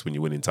be nice when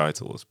you're winning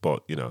titles.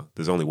 But, you know,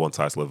 there's only one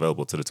title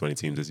available to the 20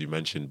 teams, as you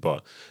mentioned.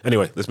 But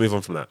anyway, let's move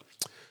on from that.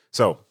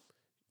 So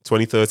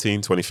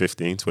 2013,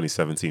 2015,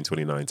 2017,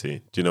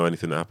 2019. Do you know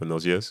anything that happened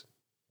those years?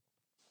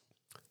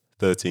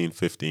 13,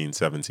 15,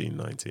 17,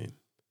 19.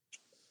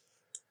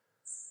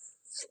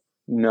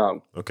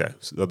 No. Okay.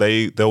 So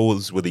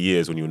those were the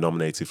years when you were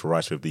nominated for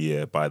Writer of the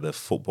Year by the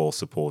Football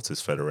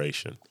Supporters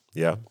Federation.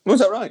 Yeah?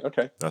 Was that right?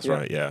 Okay. That's Yeah.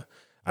 right, yeah.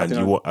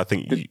 And I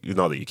think,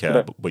 not that you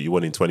care, but you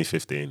won in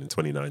 2015 and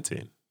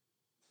 2019.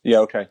 Yeah,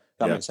 okay.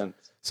 That makes sense.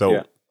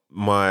 So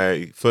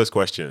my first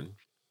question,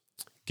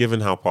 given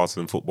how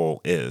partisan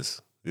football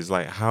is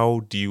like,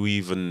 how do you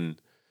even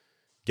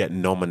get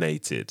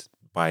nominated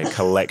by a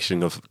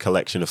collection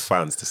of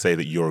fans to say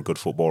that you're a good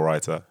football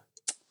writer?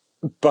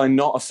 By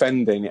not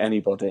offending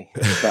anybody.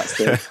 That's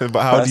the,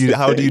 but how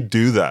do you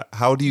do that?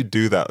 How do you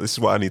do that? This is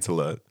what I need to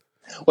learn.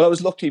 Well, I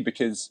was lucky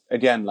because,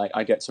 again, like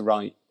I get to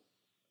write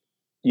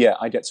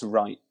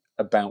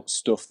about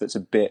stuff that's a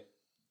bit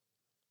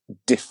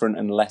different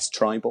and less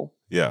tribal.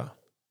 Yeah.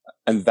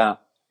 And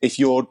that if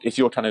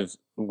you're kind of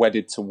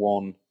wedded to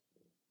one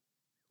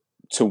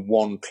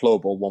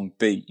club or one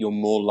beat, you're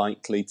more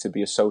likely to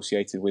be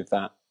associated with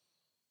that.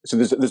 So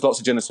there's lots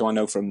of journalists who I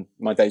know from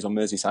my days on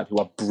Merseyside who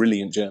are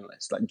brilliant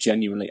journalists, like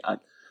genuinely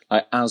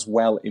as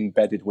well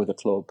embedded with a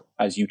club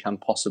as you can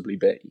possibly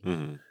be,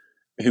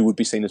 who would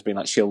be seen as being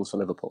like shills for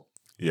Liverpool.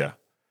 Yeah.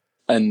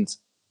 And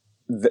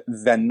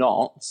they're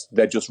not.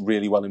 They're just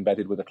really well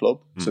embedded with a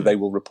club, so they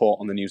will report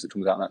on the news that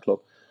comes out of that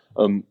club.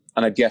 And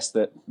I guess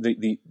that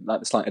the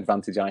slight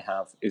advantage I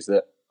have is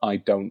that I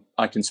can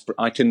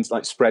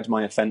spread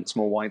my offence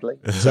more widely.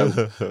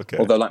 So okay.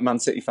 Although like Man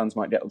City fans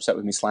might get upset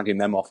with me slagging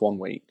them off one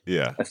week,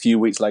 a few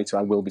weeks later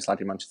I will be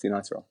slagging Manchester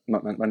United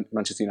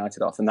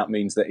off, and that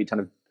means that it kind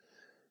of,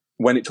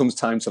 when it comes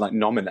time to like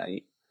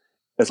nominate,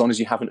 as long as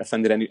you haven't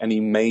offended any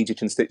major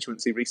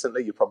constituency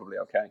recently, you're probably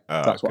okay.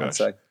 That's what I'd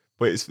say.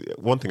 But it's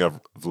one thing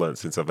I've learned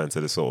since I've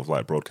entered this sort of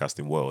like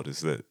broadcasting world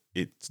is that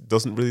it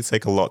doesn't really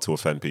take a lot to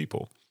offend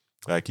people.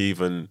 Like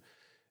even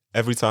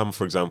every time,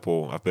 for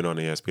example, I've been on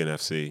ESPN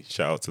FC,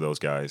 shout out to those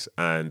guys,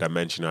 and I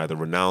mention either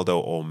Ronaldo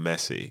or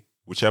Messi,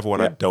 whichever one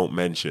I don't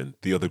mention,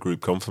 the other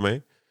group come for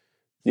me.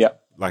 Yeah.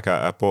 Like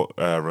I put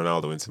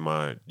Ronaldo into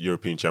my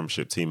European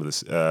Championship team of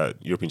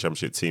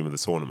the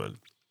tournament.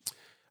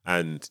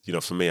 And, you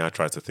know, for me, I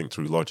try to think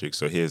through logic.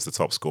 So here's the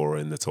top scorer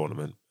in the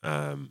tournament.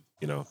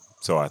 You know,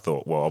 so I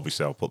thought, well,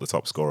 obviously I'll put the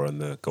top scorer and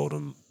the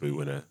Golden Boot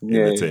winner in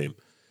the team.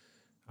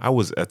 I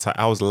was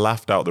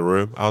laughed out the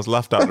room.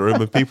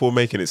 And people were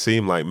making it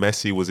seem like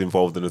Messi was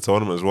involved in the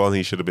tournament as well, and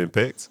he should have been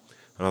picked.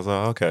 And I was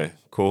like, okay,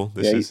 cool.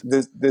 It's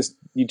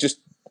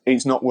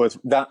not worth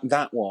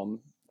that one.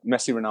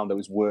 Messi Ronaldo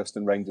is worse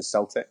than Rangers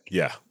Celtic.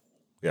 Yeah,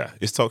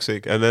 it's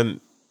toxic. And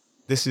then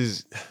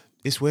it's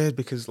weird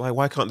because like,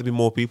 why can't there be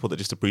more people that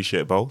just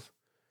appreciate both?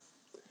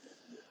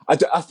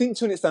 I think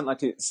to an extent,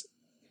 like it's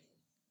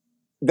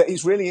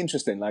really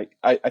interesting. Like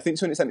I think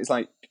to an extent, it's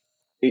like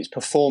it's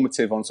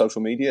performative on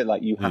social media.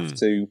 Like you have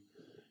to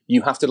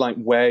like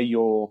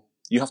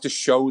you have to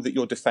show that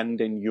you're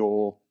defending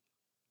your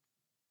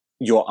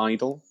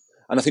idol.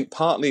 And I think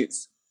partly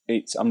it's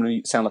I'm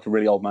going to sound like a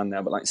really old man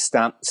now, but like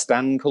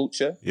stan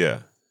culture. Yeah.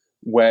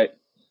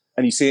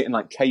 And you see it in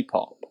like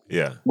K-pop.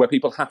 Yeah. Where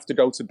people have to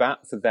go to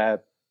bat for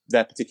their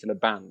particular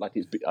band. Like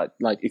it's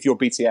like if you're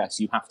BTS,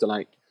 you have to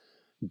like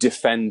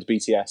defend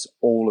BTS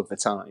all of the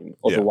time.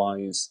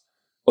 Otherwise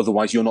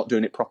you're not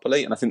doing it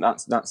properly. And I think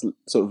that's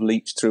sort of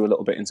leached through a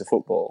little bit into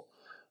football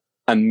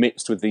and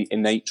mixed with the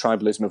innate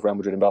tribalism of Real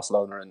Madrid and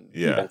Barcelona and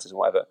Juventus and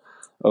whatever.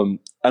 And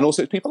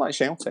also it's people like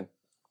shouting.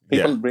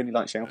 People really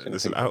like shouting.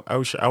 Listen, I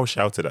was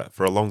shouted at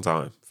for a long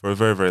time, for a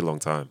very, very long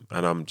time.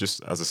 And I'm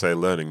just, as I say,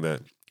 learning that,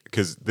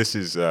 because this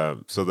is,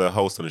 so the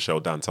host on the show,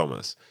 Dan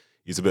Thomas,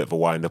 he's a bit of a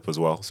wind-up as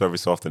well. So every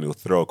so often he'll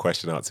throw a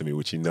question out to me,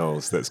 which he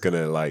knows that's going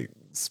to like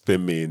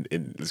spin me in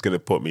it's going to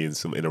put me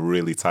in a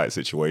really tight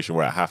situation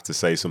where I have to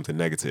say something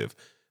negative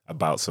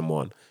about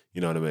someone.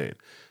 You know what I mean?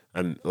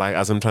 And like,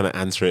 as I'm trying to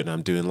answer it and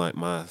I'm doing like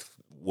my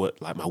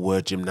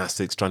word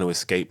gymnastics, trying to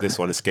escape this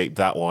one, escape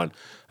that one,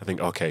 I think,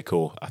 okay,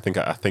 cool. I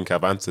think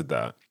I've answered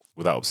that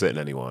without upsetting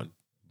anyone.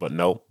 But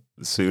no,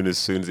 as soon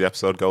as the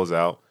episode goes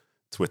out,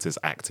 Twitter's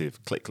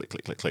active. Click, click,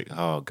 click, click, click.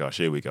 Oh gosh,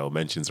 here we go.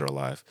 Mentions are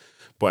alive.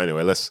 But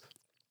anyway, But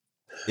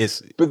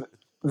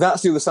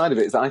that's the other side of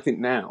it. Is that I think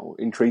now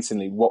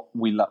increasingly what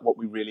we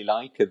really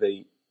like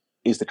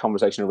is the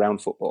conversation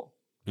around football.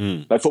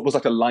 Like football's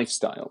like a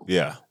lifestyle.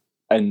 Yeah.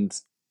 And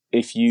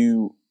if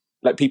you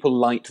like, people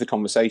like the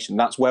conversation.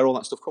 That's where all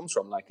that stuff comes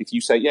from. Like if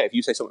you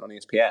say something on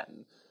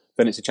ESPN,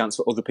 then it's a chance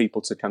for other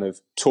people to kind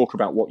of talk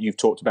about what you've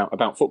talked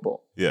about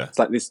football. Yeah. It's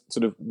like this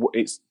sort of,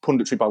 it's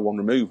punditry by one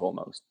remove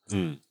almost.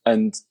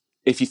 And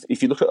if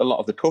you look at a lot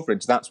of the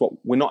coverage, that's what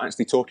we're not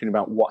actually talking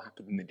about what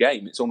happened in the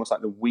game. It's almost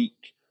like the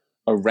week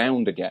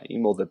around a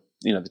game or the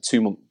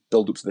 2-month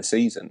build up to the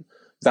season,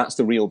 that's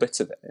the real bit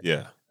of it.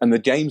 Yeah. And the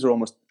games are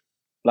almost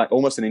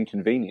an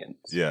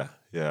inconvenience. Yeah.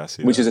 I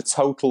see. Which is a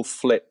total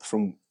flip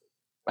from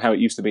how it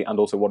used to be and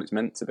also what it's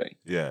meant to be.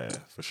 Yeah,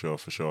 for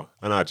sure.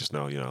 And I just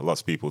know,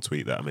 lots of people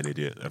tweet that I'm an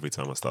idiot every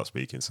time I start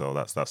speaking, so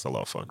that's a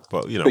lot of fun.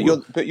 But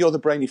you're the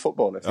brainy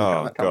footballer.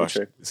 That gosh.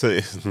 Be true. So,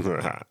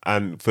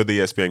 and for the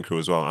ESPN crew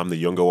as well, I'm the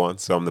younger one,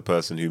 so I'm the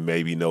person who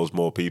maybe knows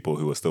more people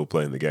who are still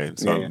playing the game.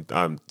 So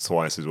I'm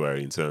twice as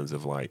wary in terms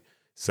of like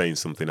saying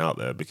something out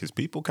there because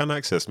people can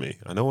access me.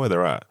 I know where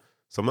they're at,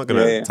 so I'm not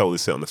going to totally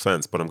sit on the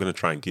fence, but I'm going to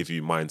try and give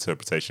you my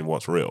interpretation of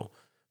what's real.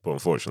 But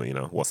unfortunately,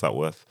 what's that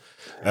worth?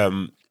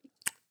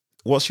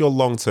 What's your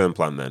long-term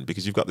plan then?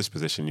 Because you've got this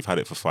position, you've had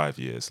it for 5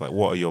 years. Like,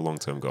 what are your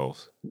long-term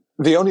goals?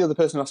 The only other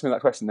person who asked me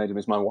that question, Nadim,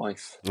 is my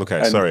wife.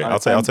 Okay, sorry. I'll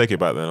take it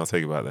back then.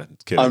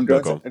 Kidding, I'm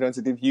going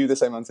to give you the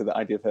same answer that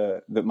I gave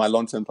her, that my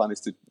long-term plan is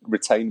to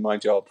retain my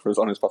job for as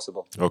long as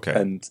possible. Okay.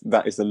 And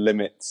that is the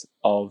limit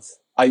of...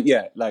 I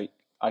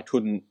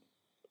couldn't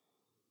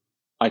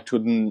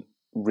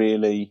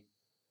really...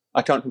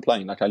 I can't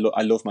complain. Like, I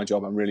love my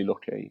job. I'm really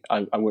lucky.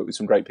 I work with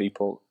some great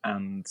people,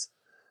 and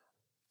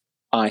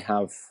I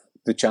have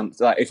the chance.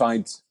 Like, if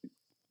I'd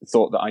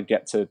thought that I'd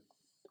get to,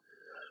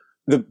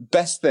 the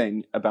best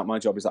thing about my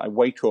job is that I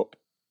wake up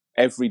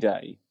every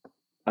day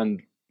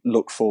and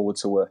look forward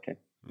to working.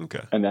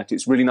 Okay. And that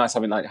it's really nice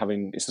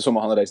having it's the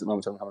summer holidays at the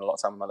moment. So I'm having a lot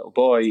of time with my little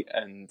boy,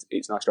 and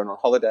it's nice going on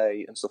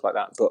holiday and stuff like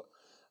that. But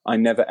I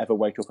never ever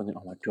wake up and think,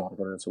 "Oh my God, I've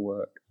got to go to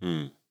work."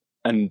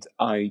 And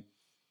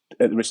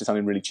at the risk of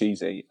sounding really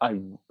cheesy, I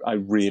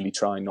really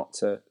try not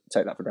to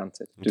take that for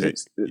granted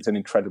because it's an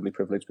incredibly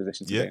privileged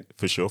position to be in.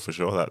 For sure.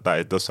 That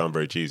it does sound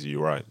very cheesy.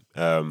 You're right.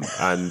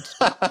 And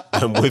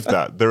with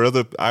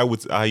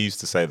that, I used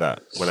to say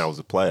that when I was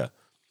a player.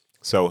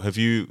 So have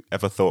you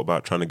ever thought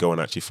about trying to go and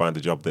actually find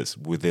a job that's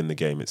within the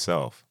game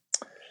itself?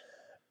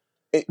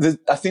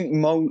 I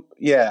think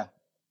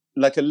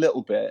like a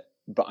little bit,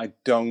 but I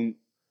don't.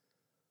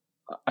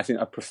 I think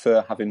I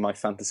prefer having my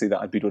fantasy that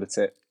I'd be good at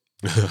it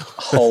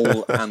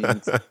whole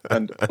and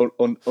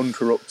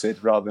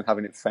uncorrupted, rather than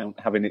having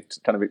it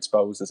kind of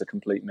exposed as a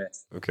complete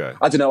myth. Okay.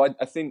 I don't know.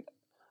 I think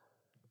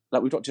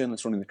like we've got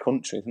journalists running the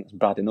country. I think that's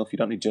bad enough. You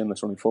don't need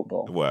journalists running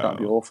football. Wow. That'd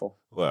be awful.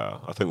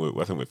 Well, I think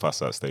we're past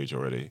that stage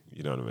already.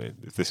 You know what I mean?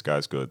 If this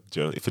guy's good,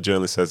 if a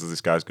journalist says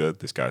this guy's good,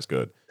 this guy's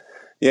good.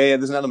 Yeah.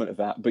 There's an element of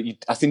that, but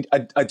I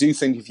do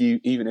think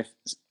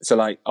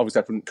obviously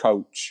I couldn't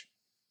coach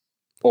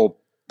or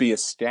be a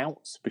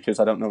scout because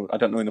I don't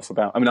know enough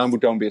about. I mean, I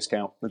would go and be a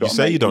scout. You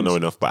say you don't know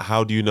enough, but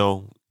how do you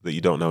know that you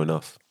don't know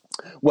enough?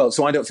 Well,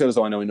 so I don't feel as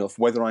though I know enough.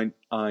 Whether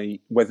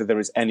whether there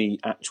is any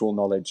actual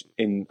knowledge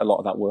in a lot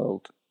of that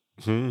world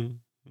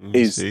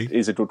is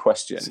a good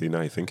question. See,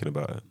 now you're thinking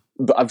about it.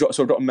 But I've got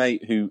a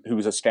mate who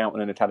was a scout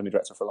and an academy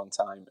director for a long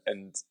time,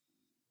 and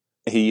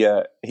he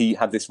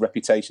had this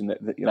reputation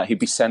that he'd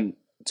be sent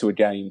to a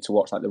game to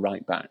watch like the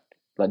right back,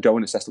 like go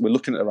and assess. We're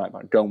looking at the right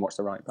back, go and watch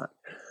the right back.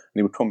 And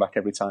he would come back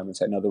every time and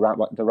say, "No, the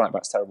right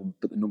back's terrible,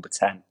 but the number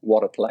 10,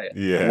 what a player!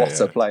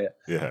 A player!"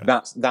 Yeah.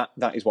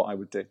 That is what I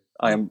would do.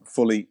 I am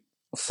fully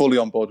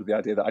on board with the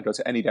idea that I'd go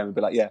to any game and be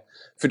like, "Yeah,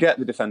 forget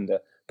the defender,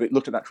 but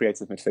look at that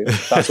creative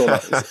midfield.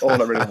 That's all I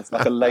really want.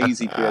 Like a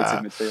lazy creative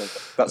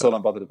midfield. That's all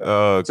I'm bothered about."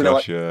 Oh so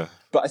gosh,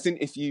 But I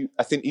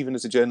think even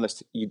as a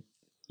journalist, you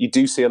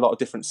do see a lot of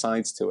different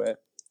sides to it,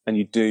 and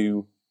you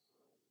do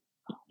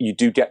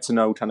get to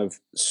know kind of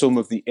some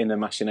of the inner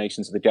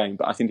machinations of the game.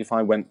 But I think if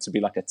I went to be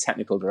like a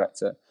technical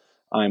director,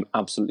 I'm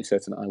absolutely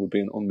certain I would be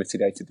an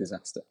unmitigated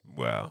disaster.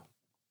 Well,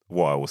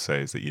 what I will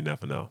say is that you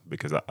never know,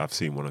 because I've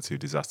seen one or two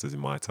disasters in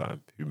my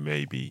time who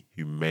maybe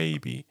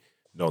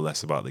know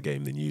less about the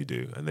game than you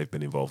do, and they've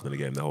been involved in the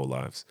game their whole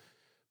lives.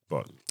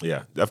 But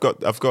yeah, I've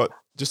got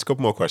just a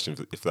couple more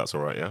questions, if that's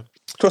all right. Yeah,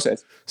 of course it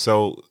is.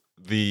 So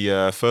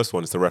the first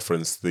one is to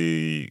reference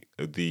the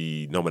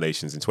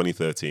nominations in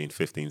 2013,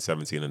 15,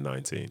 17, and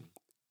 19.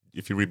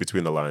 If you read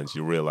between the lines,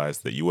 you'll realise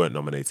that you weren't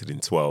nominated in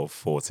 12,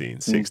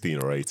 14,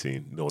 16, or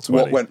 18, nor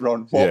 20. What went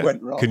wrong? What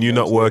went wrong? Can you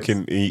not work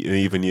in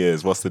even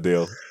years? What's the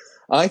deal?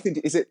 I think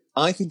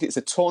it's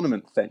a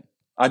tournament thing.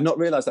 I'd not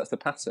realised that's the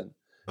pattern.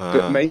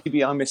 But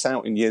maybe I miss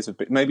out in years of.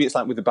 Maybe it's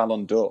like with the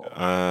Ballon d'Or.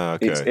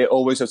 Okay. It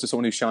always goes to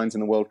someone who shines in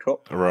the World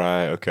Cup.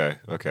 Right. Okay.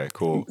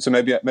 Cool. So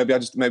maybe I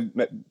just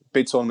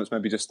big tournaments.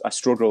 Maybe just I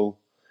struggle.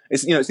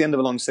 It's it's the end of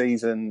a long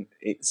season.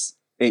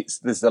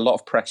 There's a lot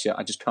of pressure.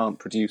 I just can't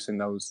produce in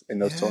those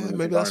tournaments.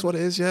 Maybe that's what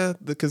it is. Yeah,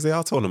 because they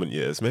are tournament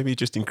years. Maybe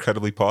just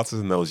incredibly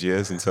partisan those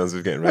years in terms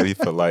of getting ready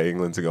for like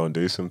England to go and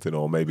do something,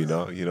 or maybe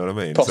not. You know what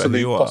I mean?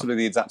 Possibly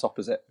the exact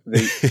opposite.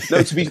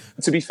 No,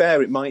 to be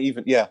fair, it might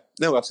even. Yeah,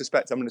 no, I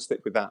suspect I'm going to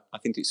stick with that. I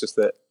think it's just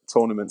that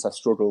tournaments I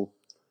struggle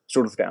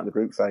to get out of the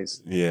group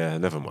phase. Yeah,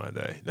 never mind.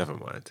 Never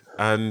mind.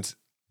 And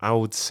I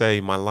would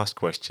say my last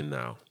question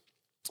now,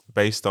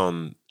 based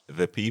on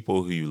the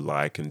people who you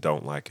like and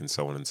don't like and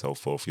so on and so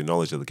forth, your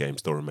knowledge of the game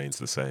still remains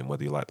the same,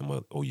 whether you like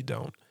them or you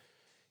don't.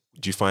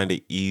 Do you find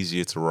it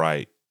easier to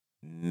write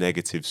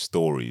negative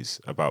stories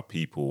about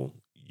people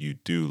you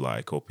do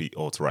like, or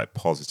to write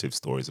positive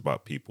stories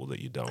about people that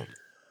you don't?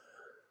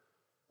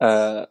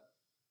 I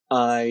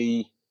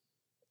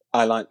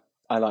like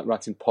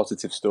writing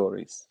positive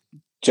stories.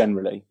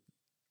 Generally,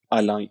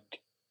 to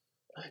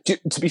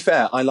be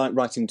fair, I like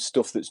writing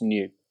stuff that's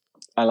new.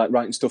 I like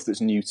writing stuff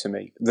that's new to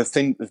me. The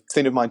thing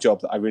of my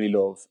job that I really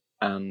love,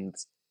 and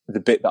the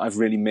bit that I've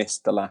really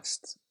missed the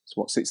last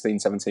 16,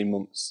 17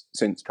 months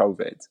since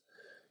COVID,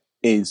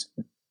 is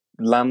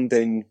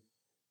landing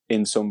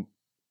in some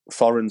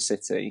foreign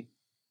city,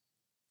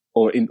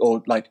 or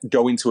like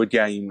going to a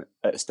game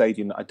at a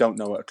stadium that I don't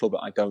know, at a club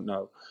that I don't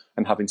know,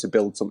 and having to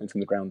build something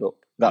from the ground up.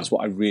 That's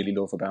what I really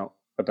love about.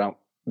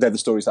 They're the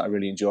stories that I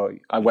really enjoy.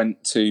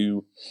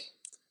 The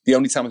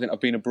only time I think I've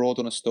been abroad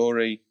on a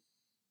story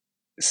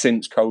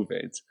since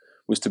COVID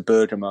was to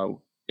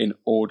Bergamo in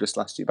August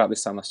last year, about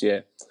this time last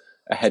year,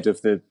 ahead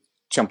of the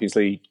Champions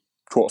League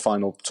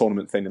quarterfinal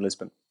tournament thing in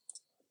Lisbon.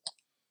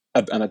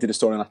 And I did a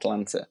story on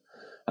Atalanta,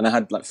 and I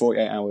had like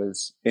 48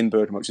 hours in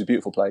Bergamo, which is a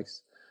beautiful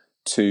place,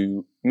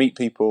 to meet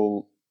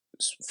people,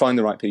 find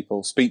the right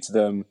people, speak to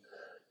them,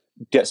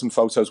 get some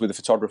photos with a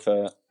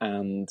photographer,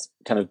 and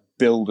kind of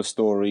build a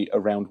story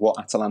around what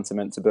Atalanta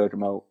meant to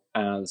Bergamo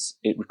as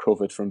it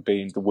recovered from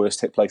being the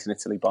worst hit place in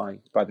Italy by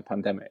the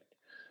pandemic.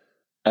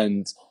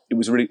 And it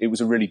was a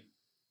really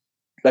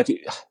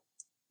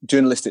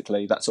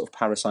journalistically, that sort of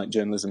parasite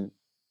journalism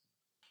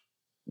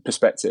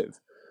perspective,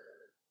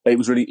 it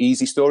was a really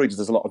easy story because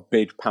there's a lot of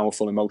big,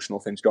 powerful, emotional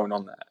things going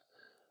on there.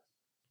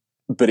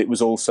 But it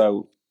was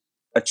also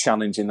a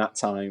challenge in that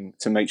time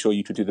to make sure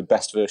you could do the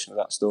best version of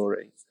that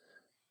story.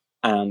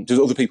 And because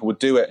other people would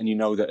do it, and you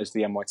know that as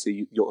the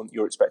NYT,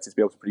 you're expected to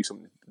be able to produce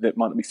something that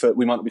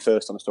we might not be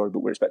first on a story, but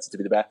we're expected to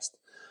be the best.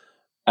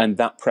 And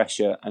that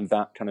pressure and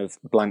that kind of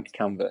blank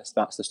canvas,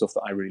 that's the stuff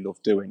that I really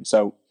love doing.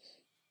 So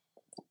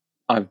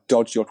I've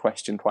dodged your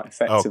question quite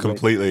effectively. Oh,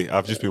 completely.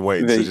 I've just been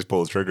waiting to just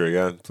pull the trigger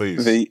again,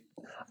 please.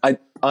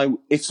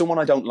 If someone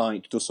I don't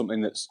like does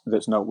something that's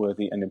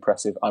noteworthy and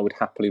impressive, I would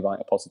happily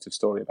write a positive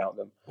story about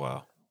them.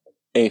 Wow.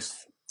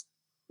 If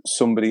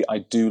somebody I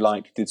do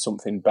like did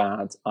something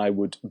bad, I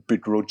would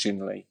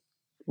begrudgingly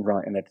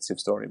write a negative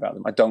story about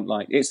them. I don't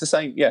like... It's the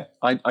same, yeah.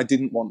 I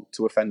didn't want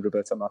to offend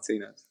Roberto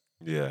Martinez.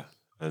 Yeah.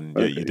 And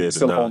yeah, you did. It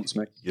still haunts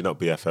me. You're not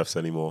BFFs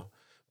anymore.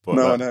 But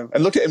no, I know.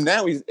 And look at him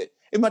now.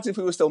 Imagine if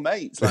we were still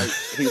mates. Like,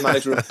 he's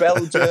manager of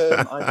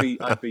Belgium.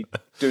 I'd be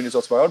doing his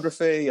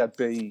autobiography. I'd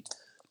be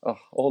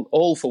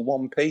all for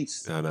one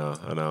piece. I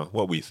know.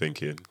 What were you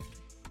thinking?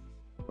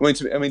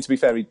 I mean, to be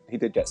fair, he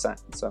did get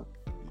sacked. So,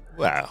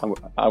 wow,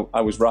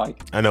 I was right.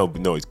 I know,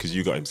 no, it's because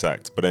you got him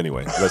sacked. But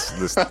anyway,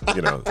 let's not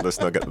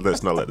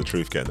let the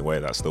truth get in the way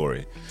of that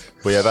story.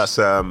 But yeah,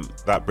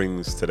 that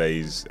brings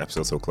today's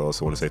episode to a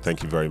close. I want to say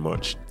thank you very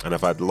much. And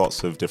I've had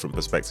lots of different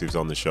perspectives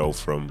on the show,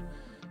 from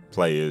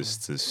players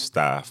to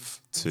staff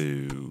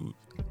to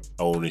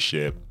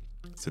ownership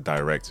to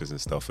directors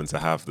and stuff, and to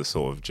have the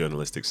sort of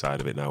journalistic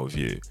side of it now with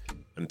you,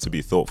 and to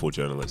be thoughtful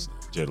journalism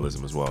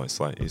as well.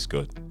 It's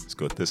good.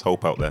 There's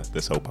hope out there.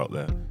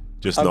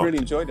 I really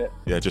enjoyed it.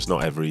 Yeah, just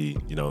not every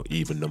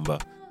even number,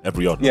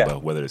 every odd number,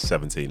 whether it's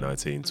 17,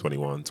 19,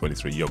 21,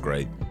 23. You're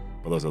great.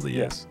 But those other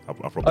years, I'm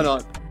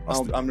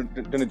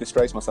going to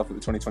disgrace myself at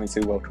the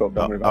 2022 World Cup.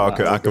 Don't worry about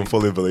that. I can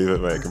fully believe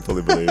it, mate. I can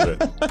fully believe it.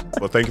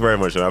 Well, thank you very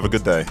much, and have a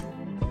good day.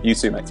 You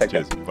too, mate. Take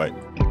care. Bye.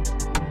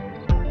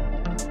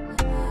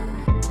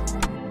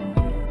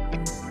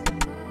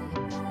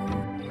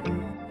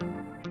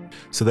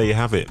 So there you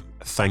have it.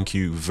 Thank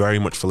you very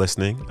much for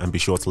listening, and be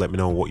sure to let me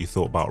know what you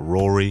thought about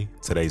Rory,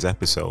 today's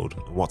episode,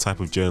 and what type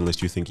of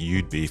journalist you think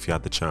you'd be if you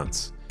had the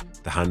chance.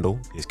 The handle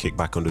is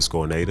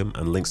kickback_Nedum,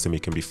 and links to me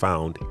can be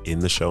found in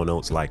the show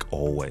notes like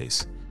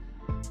always.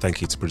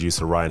 Thank you to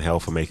producer Ryan Hell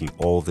for making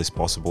all of this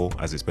possible,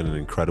 as it's been an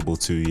incredible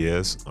 2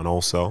 years. And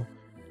also,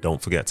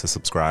 don't forget to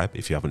subscribe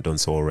if you haven't done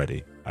so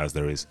already, as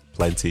there is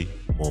plenty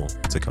more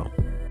to come.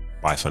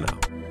 Bye for now.